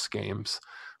Funkoverse games,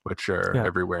 which are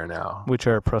everywhere now. Which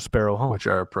are Prospero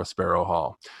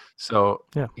Hall. So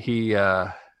he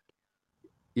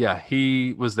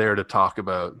was there to talk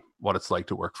about what it's like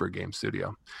to work for a game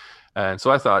studio. And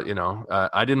so I thought,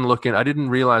 I didn't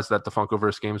realize that the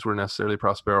Funkoverse games were necessarily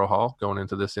Prospero Hall going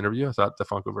into this interview. I thought the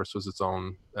Funkoverse was its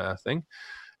own thing.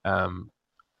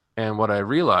 And what I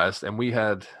realized, and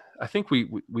I think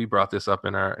we brought this up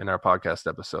in our podcast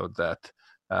episode, that,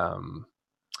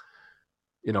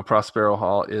 Prospero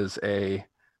Hall is the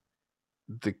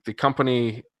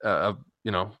company,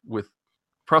 with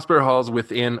Prospero Hall is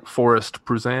within Forest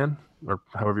Pruzan, or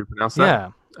however you pronounce that.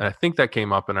 Yeah. And I think that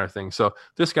came up in our thing. So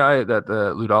this guy that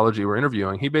the Ludology were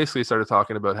interviewing, he basically started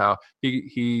talking about how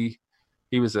he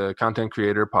was a content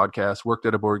creator, podcast, worked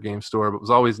at a board game store, but was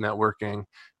always networking, and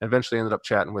eventually ended up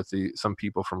chatting with some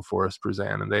people from Forest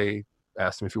Pruzan, and they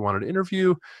asked him if he wanted to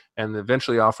interview, and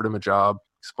eventually offered him a job,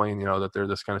 explained, that they're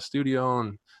this kind of studio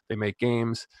and they make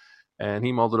games. and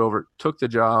he mulled it over, took the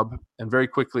job, and very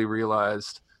quickly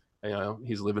realized,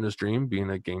 he's living his dream being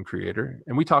a game creator.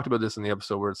 And we talked about this in the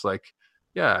episode where it's like,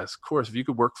 yeah, of course, if you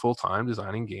could work full time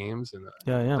designing games, and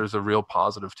Yeah, yeah. there's a real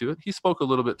positive to it. He spoke a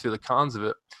little bit to the cons of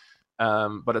it,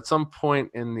 but at some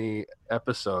point in the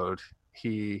episode,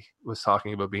 he was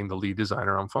talking about being the lead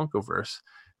designer on Funkoverse,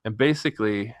 and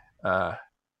basically,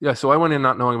 yeah. So I went in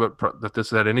not knowing that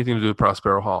this had anything to do with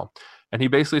Prospero Hall, and he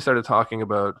basically started talking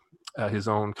about his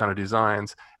own kind of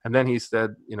designs. And then he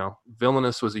said,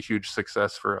 Villainous was a huge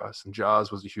success for us, and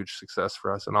Jaws was a huge success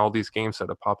for us, and all these games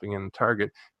started popping in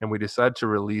Target, and we decided to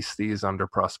release these under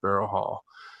Prospero Hall.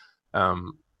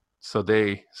 So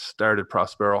they started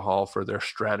Prospero Hall for their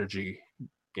strategy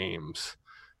games.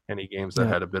 Any games that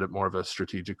had a bit more of a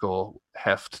strategical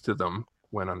heft to them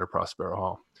went under Prospero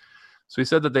Hall. So he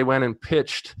said that they went and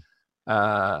pitched.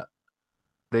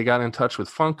 They got in touch with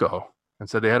Funko and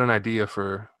said they had an idea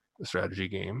for a strategy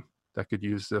game that could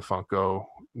use the Funko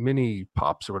mini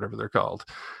pops or whatever they're called,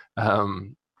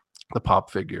 the pop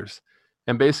figures.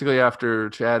 And basically, after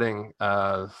chatting,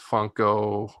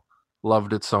 Funko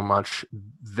loved it so much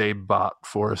they bought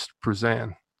Forest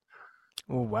Pruzan.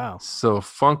 Oh, wow. So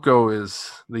Funko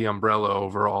is the umbrella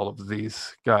over all of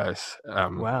these guys.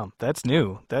 Wow, that's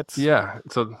new. That's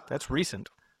recent.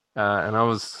 And I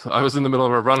was in the middle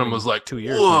of a run and was like, 2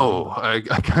 years. Whoa! I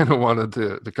kind of wanted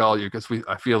to call you because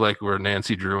I feel like we're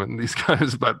Nancy Drew and these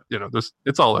guys, but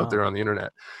it's all out there on the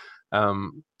internet.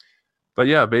 But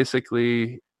yeah,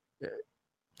 basically,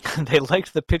 they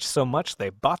liked the pitch so much they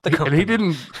bought the company. And he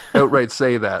didn't outright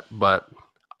say that, but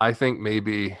I think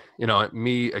maybe,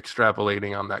 me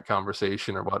extrapolating on that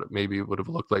conversation or what it maybe would have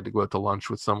looked like to go out to lunch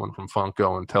with someone from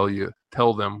Funko and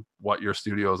tell them what your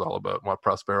studio is all about, what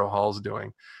Prospero Hall is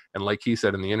doing. And like he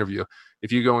said in the interview,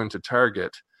 if you go into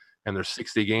Target and there's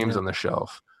 60 games on the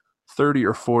shelf, 30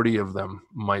 or 40 of them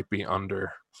might be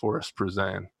under Forest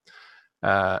Pruzan.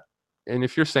 And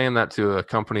if you're saying that to a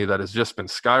company that has just been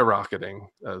skyrocketing,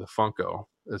 the Funko,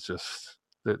 it's just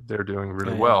that they're doing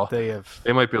really well. They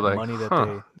might be like, money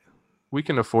that we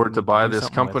can afford to buy this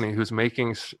company who's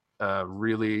making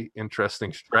really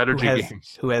interesting strategy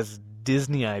games. Who has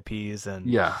Disney IPs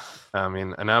and I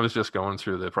mean, and I was just going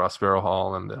through the Prospero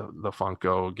Hall and the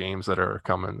Funko games that are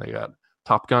coming. They got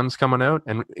Top Gun's coming out,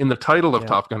 and in the title of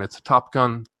Top Gun, it's a Top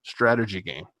Gun strategy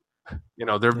game.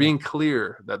 They're being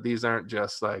clear that these aren't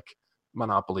just like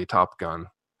Monopoly Top Gun.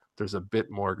 There's a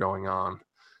bit more going on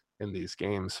in these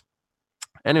games.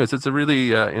 Anyways, it's a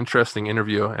really interesting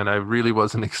interview, and I really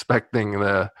wasn't expecting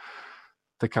the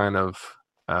kind of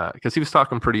because he was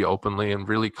talking pretty openly and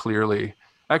really clearly.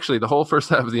 Actually, the whole first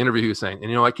half of the interview, he was saying,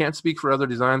 and I can't speak for other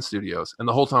design studios. And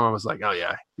the whole time I was like, oh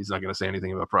yeah, he's not going to say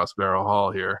anything about Prospero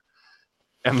Hall here.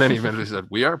 And then he eventually said,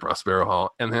 we are Prospero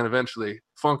Hall. And then eventually,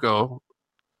 Funko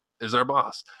is our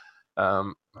boss. I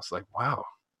was like, wow,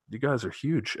 you guys are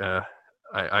huge.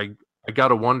 I got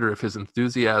to wonder if his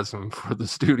enthusiasm for the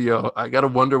studio, I got to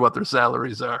wonder what their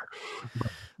salaries are.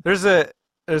 There's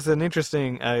an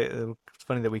interesting, it's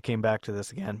funny that we came back to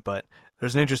this again, but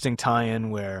there's an interesting tie-in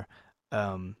where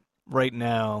right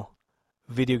now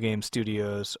video game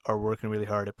studios are working really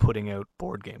hard at putting out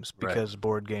board games because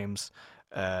board games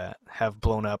have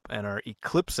blown up and are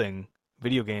eclipsing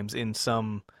video games in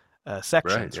some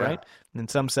sections, right? In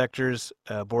some sectors,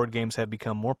 board games have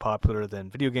become more popular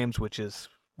than video games, which is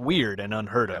weird and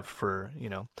unheard of for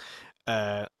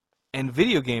and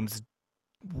video games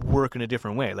work in a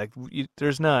different way. Like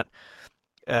there's not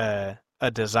a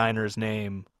designer's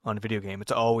name on a video game.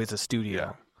 It's always a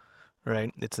studio,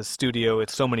 right? It's a studio.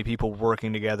 It's so many people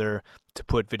working together to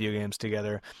put video games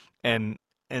together, and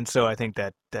so I think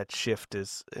that shift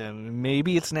is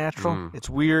maybe it's natural. It's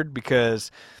weird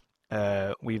because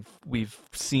we've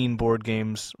seen board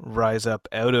games rise up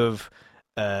out of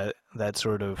that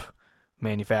sort of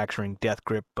manufacturing death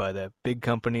grip by the big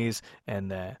companies,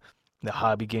 and the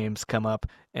hobby games come up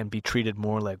and be treated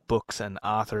more like books and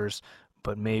authors.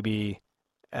 But maybe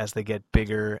as they get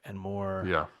bigger and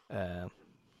more,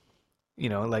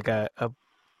 like I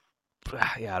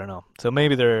don't know. So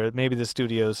maybe the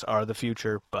studios are the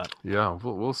future, but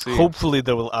we'll see. Hopefully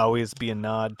there will always be a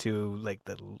nod to like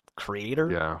the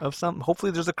creator of something.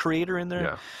 Hopefully there's a creator in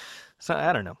there. So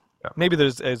I don't know. Maybe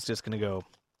it's just going to go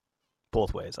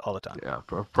both ways all the time. Yeah,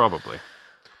 probably.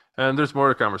 And there's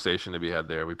more conversation to be had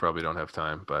there. We probably don't have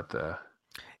time, but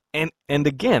and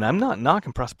again, I'm not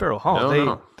knocking Prospero Hall.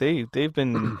 No. They've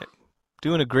been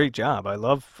doing a great job. I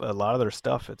love a lot of their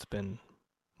stuff. It's been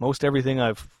most everything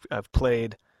I've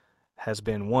played has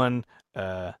been one,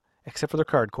 except for their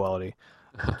card quality.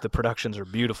 The productions are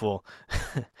beautiful,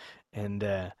 and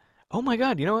oh my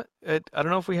God, you know what? I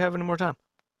don't know if we have any more time.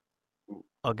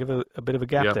 I'll give a bit of a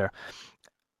gap Yeah. there.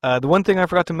 The one thing I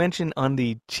forgot to mention on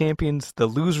the Champions, the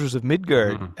Losers of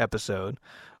Midgard Mhm. episode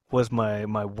was my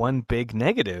one big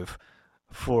negative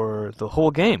for the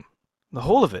whole game, the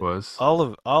whole of it, Was. all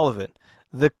of it.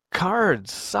 The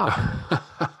cards suck.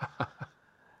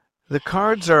 The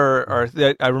cards are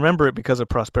I remember it because of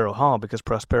Prospero Hall, because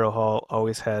Prospero Hall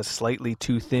always has slightly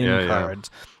too thin Yeah, yeah. cards,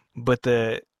 but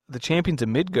the Champions of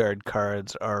Midgard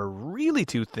cards are really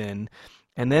too thin,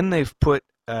 and then they've put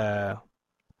the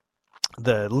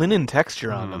linen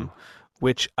texture on them,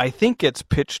 which I think gets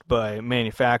pitched by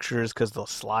manufacturers because they'll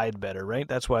slide better, right?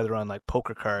 That's why they're on like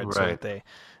poker cards, so Right. that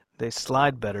they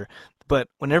slide better. But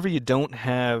whenever you don't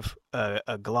have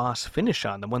a gloss finish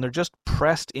on them, when they're just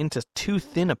pressed into too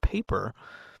thin a paper,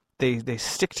 they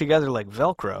stick together like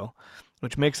Velcro,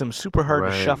 which makes them super hard to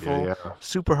Right. shuffle, Yeah, yeah.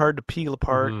 super hard to peel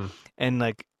apart, Mhm. and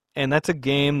that's a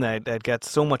game that got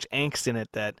so much angst in it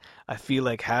that I feel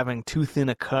like having too thin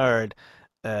a card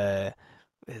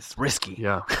is risky.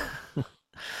 Yeah.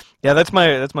 Yeah, that's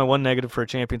my one negative for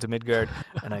Champions of Midgard,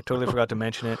 and I totally forgot to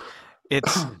mention it.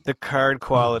 It's the card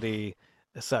quality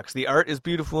sucks. The art is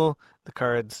beautiful, the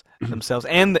cards themselves,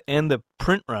 and the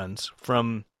print runs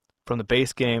from the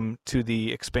base game to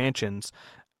the expansions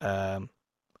are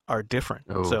different.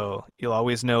 Oh. So you'll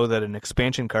always know that an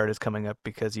expansion card is coming up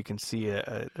because you can see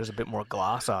there's a bit more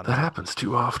gloss on That it, happens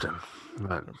too often.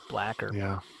 But, blacker.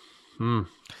 yeah.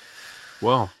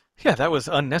 Well, Yeah, that was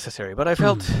unnecessary, but I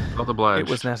felt felt obliged.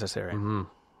 it was necessary. Mhm.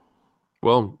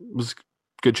 Well, it was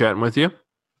good chatting with you.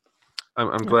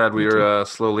 I'm glad me we're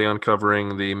slowly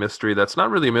uncovering the mystery. That's not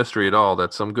really a mystery at all.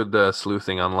 That some good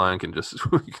sleuthing online can just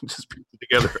we can just piece it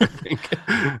together. I think.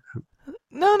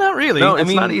 No, not really. No, I it's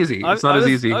mean, not easy. It's not as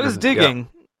easy. I was as- digging,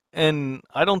 and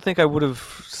I don't think I would have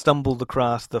stumbled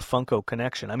across the Funko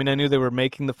connection. I mean, I knew they were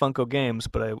making the Funko games,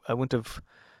 but I wouldn't have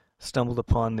stumbled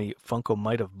upon the Funko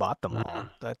might have bought them all.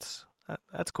 That's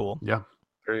cool. Yeah,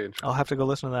 very interesting. I'll have to go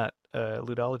listen to that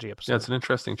Ludology episode. Yeah, it's an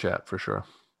interesting chat for sure.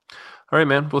 All right,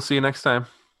 man. We'll see you next time.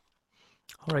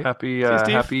 All right. Happy See you,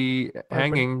 Steve. happy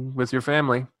hanging with your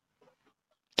family.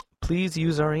 Please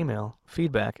use our email,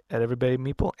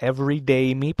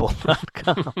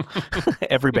 everydaymeeple@everydaymeeple.com.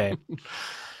 Every day.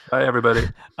 Bye, everybody.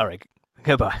 All right.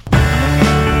 Goodbye.